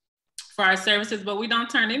clinic for our services, but we don't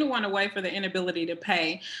turn anyone away for the inability to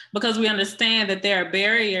pay, because we understand that there are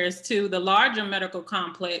barriers to the larger medical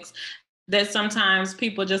complex that sometimes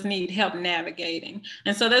people just need help navigating.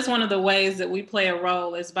 And so that's one of the ways that we play a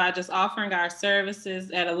role, is by just offering our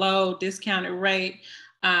services at a low discounted rate,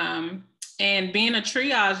 and being a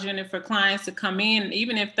triage unit for clients to come in,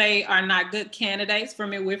 even if they are not good candidates for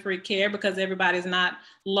midwifery care, because everybody's not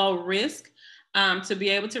low risk, to be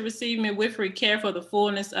able to receive midwifery care for the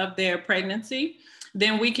fullness of their pregnancy,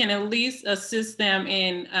 then we can at least assist them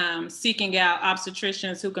in seeking out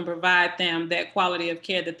obstetricians who can provide them that quality of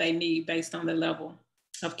care that they need based on the level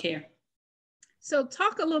of care. So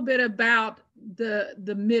talk a little bit about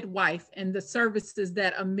the midwife and the services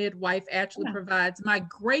that a midwife actually provides. My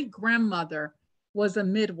great-grandmother was a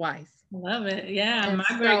midwife. Love it. Yeah, and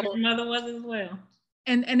my great-grandmother was as well.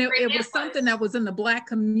 And it was something that was in the Black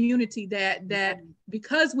community that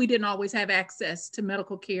because we didn't always have access to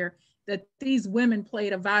medical care, that these women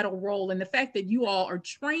played a vital role. And the fact that you all are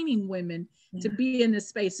training women to be in this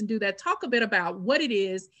space and do that. Talk a bit about what it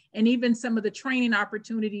is, and even some of the training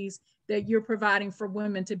opportunities that you're providing for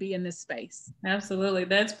women to be in this space. Absolutely.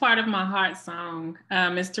 That's part of my heart song,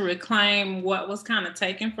 is to reclaim what was kind of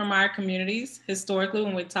taken from our communities historically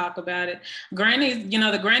when we talk about it. Grannies, you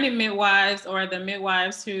know, the granny midwives, or the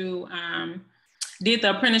midwives who did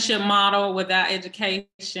the apprenticeship model without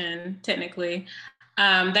education, technically,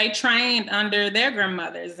 they trained under their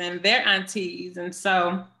grandmothers and their aunties. And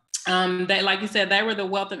so they, like you said, they were the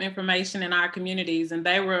wealth of information in our communities, and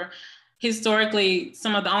they were historically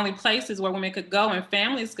some of the only places where women could go and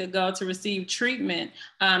families could go to receive treatment,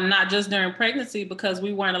 not just during pregnancy, because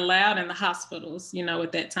we weren't allowed in the hospitals, you know,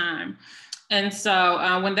 at that time. And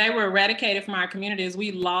so when they were eradicated from our communities,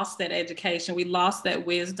 we lost that education, we lost that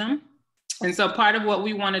wisdom. And so part of what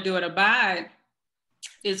we want to do at Abide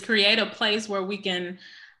is create a place where we can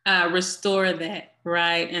restore that,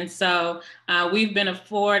 right? And so we've been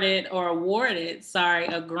awarded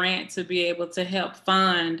a grant to be able to help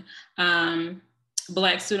fund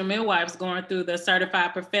Black student midwives going through the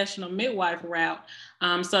certified professional midwife route,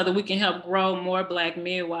 so that we can help grow more Black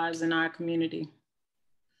midwives in our community.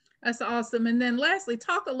 That's awesome. And then lastly,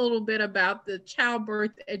 talk a little bit about the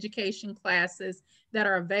childbirth education classes that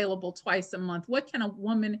are available twice a month. What can a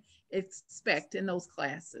woman expect in those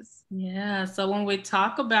classes? Yeah, so when we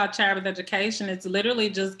talk about childbirth education, it's literally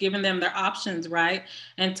just giving them their options, right?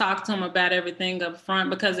 And talk to them about everything up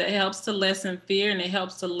front, because it helps to lessen fear and it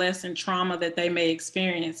helps to lessen trauma that they may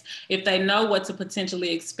experience if they know what to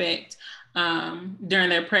potentially expect during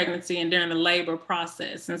their pregnancy and during the labor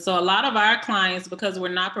process. And so a lot of our clients, because we're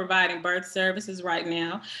not providing birth services right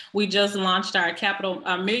now, we just launched our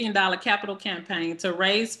 $1 million capital campaign to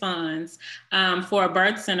raise funds for a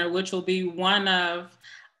birth center, which will be one of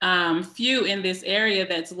few in this area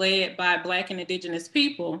that's led by Black and Indigenous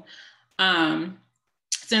people.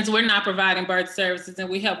 Since we're not providing birth services, and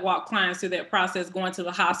we help walk clients through that process going to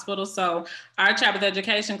the hospital. So our childbirth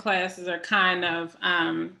education classes are kind of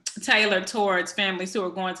tailored towards families who are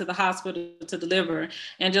going to the hospital to deliver,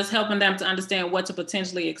 and just helping them to understand what to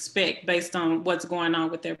potentially expect based on what's going on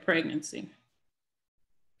with their pregnancy.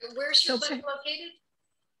 Where's your clinic located?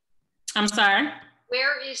 I'm sorry?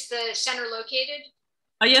 Where is the center located?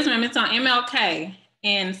 Oh, yes, ma'am. It's on MLK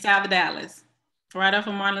in South Dallas, right off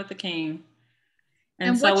of Martin Luther King.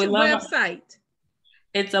 And so what's your website?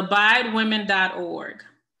 It's abidewomen.org.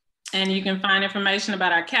 And you can find information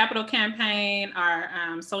about our capital campaign,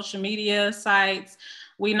 our social media sites.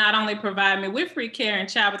 We not only provide midwifery care and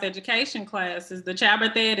childbirth education classes, the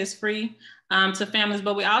childbirth ed is free to families,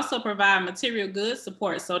 but we also provide material goods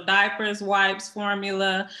support. So diapers, wipes,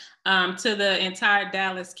 formula to the entire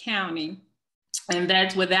Dallas County. And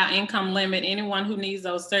that's without income limit. Anyone who needs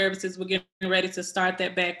those services, we're getting ready to start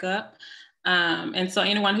that back up. And so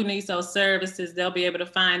anyone who needs those services, they'll be able to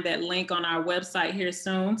find that link on our website here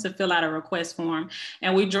soon to fill out a request form.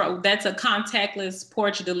 And that's a contactless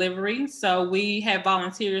porch delivery. So we have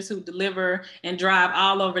volunteers who deliver and drive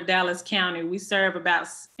all over Dallas County. We serve about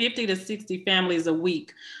 50 to 60 families a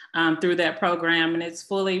week through that program. And it's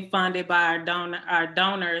fully funded by our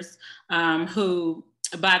donors who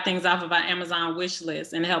buy things off of our Amazon wish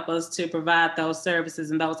list and help us to provide those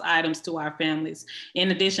services and those items to our families,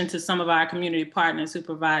 in addition to some of our community partners who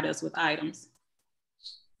provide us with items.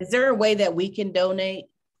 Is there a way that we can donate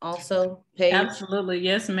also, Paige? Absolutely,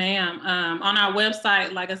 yes, ma'am. On our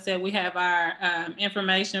website, like I said, we have our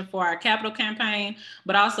information for our capital campaign,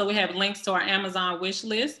 but also we have links to our Amazon wish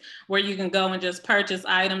list where you can go and just purchase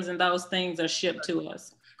items and those things are shipped to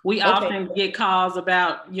us. We often get calls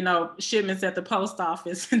about, shipments at the post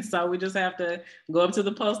office. And so we just have to go up to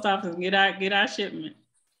the post office and get our shipment.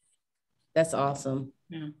 That's awesome.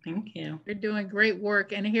 Yeah, thank you. You're doing great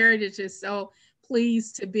work. And Heritage is so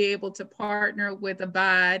pleased to be able to partner with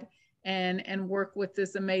Abide and work with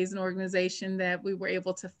this amazing organization that we were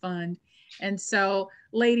able to fund. And so,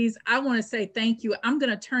 ladies, I want to say thank you. I'm going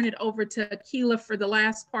to turn it over to Akila for the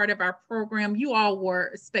last part of our program. You all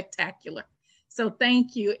were spectacular. So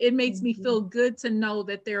thank you. It makes me feel good to know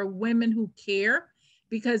that there are women who care,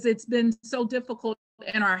 because it's been so difficult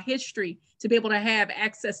in our history to be able to have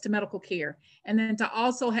access to medical care. And then to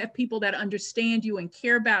also have people that understand you and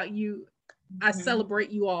care about you. I celebrate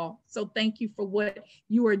you all. So thank you for what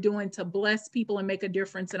you are doing to bless people and make a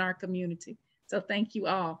difference in our community. So thank you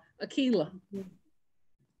all. Akila.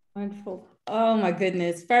 Wonderful. Oh my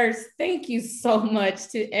goodness. First, thank you so much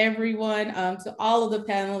to everyone, to all of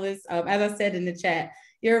the panelists. As I said in the chat,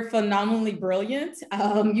 you're phenomenally brilliant.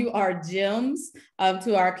 You are gems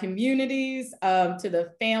to our communities, to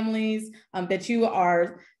the families that you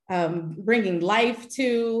are bringing life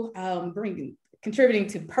to, contributing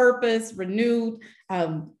to purpose, renewed,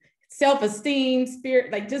 self-esteem,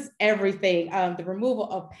 spirit, like just everything, the removal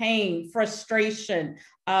of pain, frustration,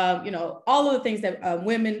 all of the things that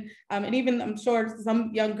women, and even I'm sure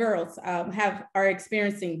some young girls are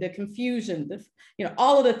experiencing, the confusion,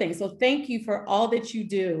 all of the things. So thank you for all that you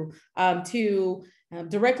do to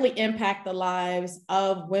directly impact the lives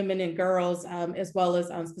of women and girls, as well as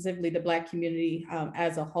specifically the Black community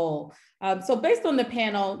as a whole. So based on the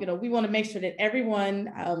panel, we want to make sure that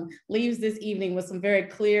everyone leaves this evening with some very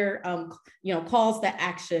clear, calls to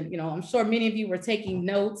action. I'm sure many of you were taking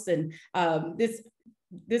notes, and this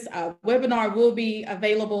webinar will be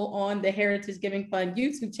available on the Heritage Giving Fund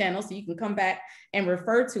YouTube channel, so you can come back and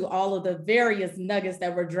refer to all of the various nuggets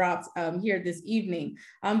that were dropped here this evening.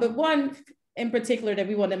 But one in particular that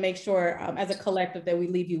we want to make sure as a collective that we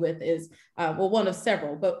leave you with is, one of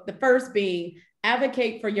several, but the first being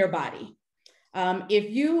advocate for your body.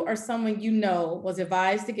 If you or someone was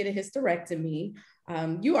advised to get a hysterectomy,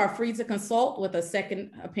 you are free to consult with a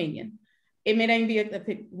second opinion. It may not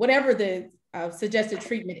be whatever the suggested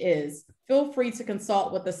treatment is, feel free to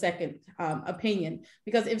consult with a second opinion,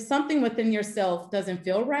 because if something within yourself doesn't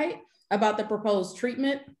feel right about the proposed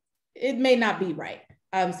treatment, it may not be right.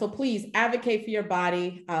 So please advocate for your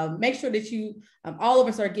body. Make sure that all of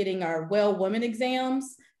us are getting our well woman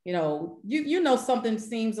exams. Something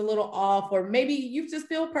seems a little off, or maybe you just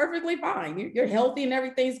feel perfectly fine. You're healthy and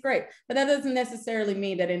everything's great, but that doesn't necessarily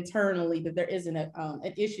mean that internally that there isn't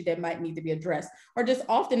an issue that might need to be addressed. Or just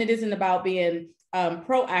often it isn't about being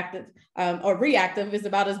proactive or reactive. It's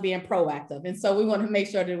about us being proactive. And so we want to make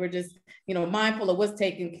sure that we're just, mindful of what's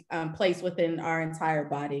taking place within our entire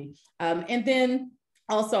body. And then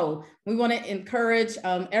also, we want to encourage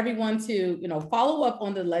everyone to, follow up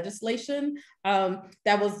on the legislation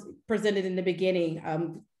that was presented in the beginning.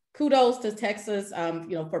 Kudos to Texas,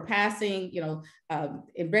 for passing,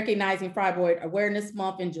 in recognizing Fibroid Awareness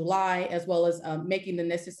Month in July, as well as making the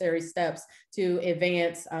necessary steps to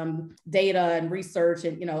advance data and research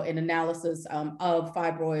and, and analysis of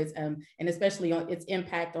fibroids and especially on its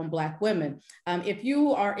impact on Black women. If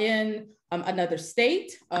you are in another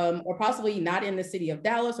state, or possibly not in the city of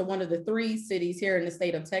Dallas, or one of the 3 cities here in the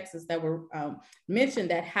state of Texas that were mentioned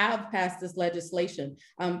that have passed this legislation,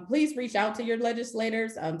 please reach out to your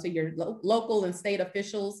legislators, to your local and state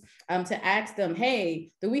officials, to ask them,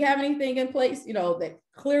 hey, do we have anything in place, that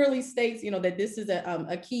clearly states, that this is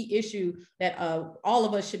a key issue that all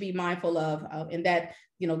of us should be mindful of, and that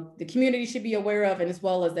the community should be aware of, and as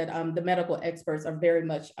well as that the medical experts are very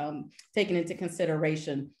much taken into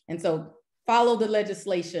consideration. And so follow the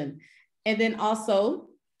legislation. And then also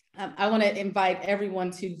I want to invite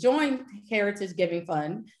everyone to join Heritage Giving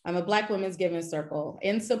Fund, a Black Women's Giving Circle,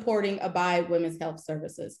 in supporting Abide Women's Health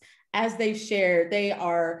Services. As they've shared, they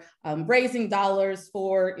are raising dollars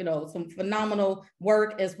for, you know, some phenomenal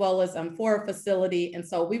work, as well as for a facility. And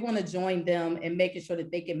so we want to join them in making sure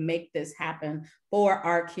that they can make this happen for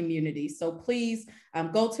our community. So please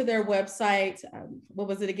go to their website. What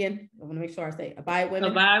was it again? I want to make sure I say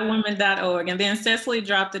AbideWomen.org. And then Cecily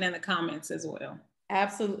dropped it in the comments as well.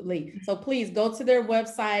 Absolutely. So please go to their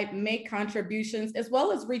website, make contributions, as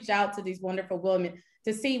well as reach out to these wonderful women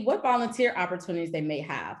to see what volunteer opportunities they may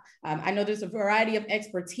have. I know there's a variety of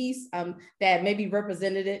expertise that may be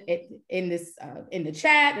represented in the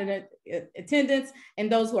chat and attendance,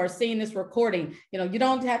 and those who are seeing this recording. You know, you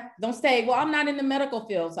don't say, well, I'm not in the medical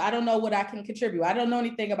field, so I don't know what I can contribute. I don't know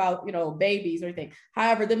anything about, you know, babies or anything.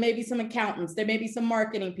 However, there may be some accountants, there may be some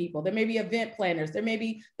marketing people, there may be event planners, there may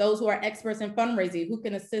be those who are experts in fundraising who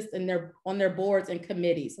can assist on their boards and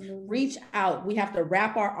committees. Reach out. We have to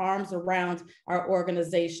wrap our arms around our organizations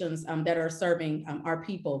that are serving our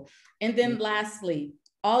people. And then lastly,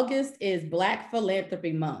 August is Black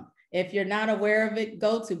Philanthropy Month. If you're not aware of it,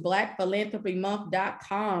 go to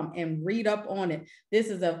blackphilanthropymonth.com and read up on it. This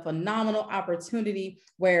is a phenomenal opportunity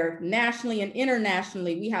where nationally and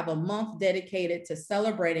internationally, we have a month dedicated to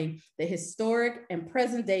celebrating the historic and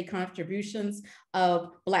present day contributions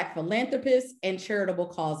of Black philanthropists and charitable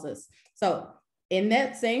causes. So in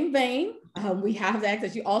that same vein, we have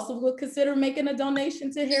that you also will consider making a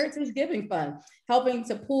donation to Heritage Giving Fund, helping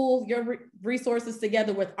to pool your resources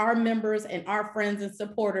together with our members and our friends and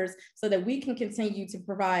supporters so that we can continue to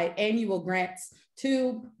provide annual grants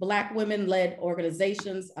to Black women-led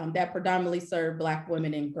organizations that predominantly serve Black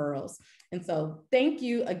women and girls. And so thank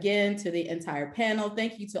you again to the entire panel.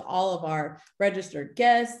 Thank you to all of our registered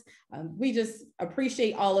guests. We just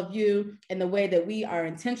appreciate all of you and the way that we are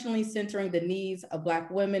intentionally centering the needs of Black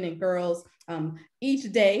women and girls each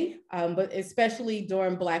day, but especially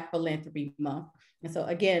during Black Philanthropy Month. And so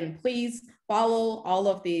again, please follow all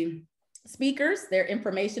of the speakers. Their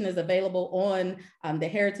information is available on the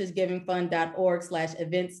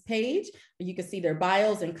heritagegivingfund.org/events page. You can see their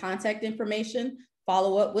bios and contact information.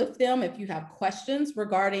 Follow up with them if you have questions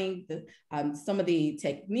regarding some of the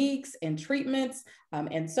techniques and treatments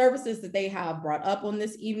and services that they have brought up on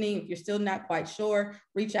this evening. If you're still not quite sure,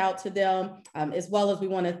 reach out to them, as well as we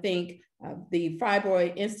want to thank the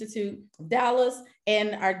Fibroid Institute Dallas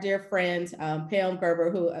and our dear friend, Pam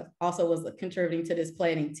Gerber, who also was contributing to this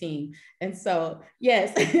planning team. And so,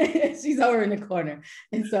 yes, she's over in the corner.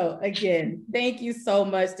 And so again, thank you so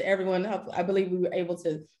much to everyone. I believe we were able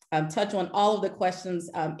to touch on all of the questions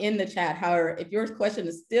in the chat. However, if your question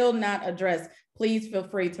is still not addressed, please feel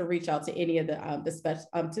free to reach out to any of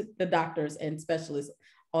the doctors and specialists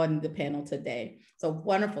on the panel today. So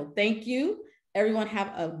wonderful. Thank you. Everyone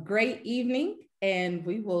have a great evening, and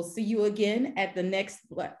we will see you again at the next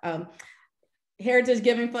Heritage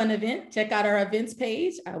Giving Fund event. Check out our events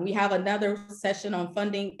page. We have another session on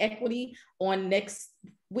funding equity on next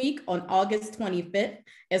week on August 25th,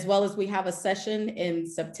 as well as we have a session in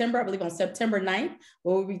September, I believe on September 9th,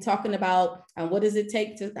 where we'll be talking about what does it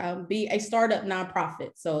take to be a startup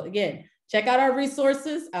nonprofit. So again, check out our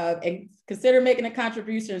resources and consider making a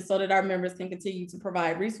contribution so that our members can continue to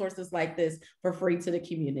provide resources like this for free to the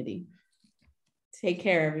community. Take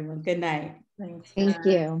care, everyone. Good night. Thank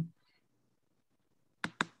you.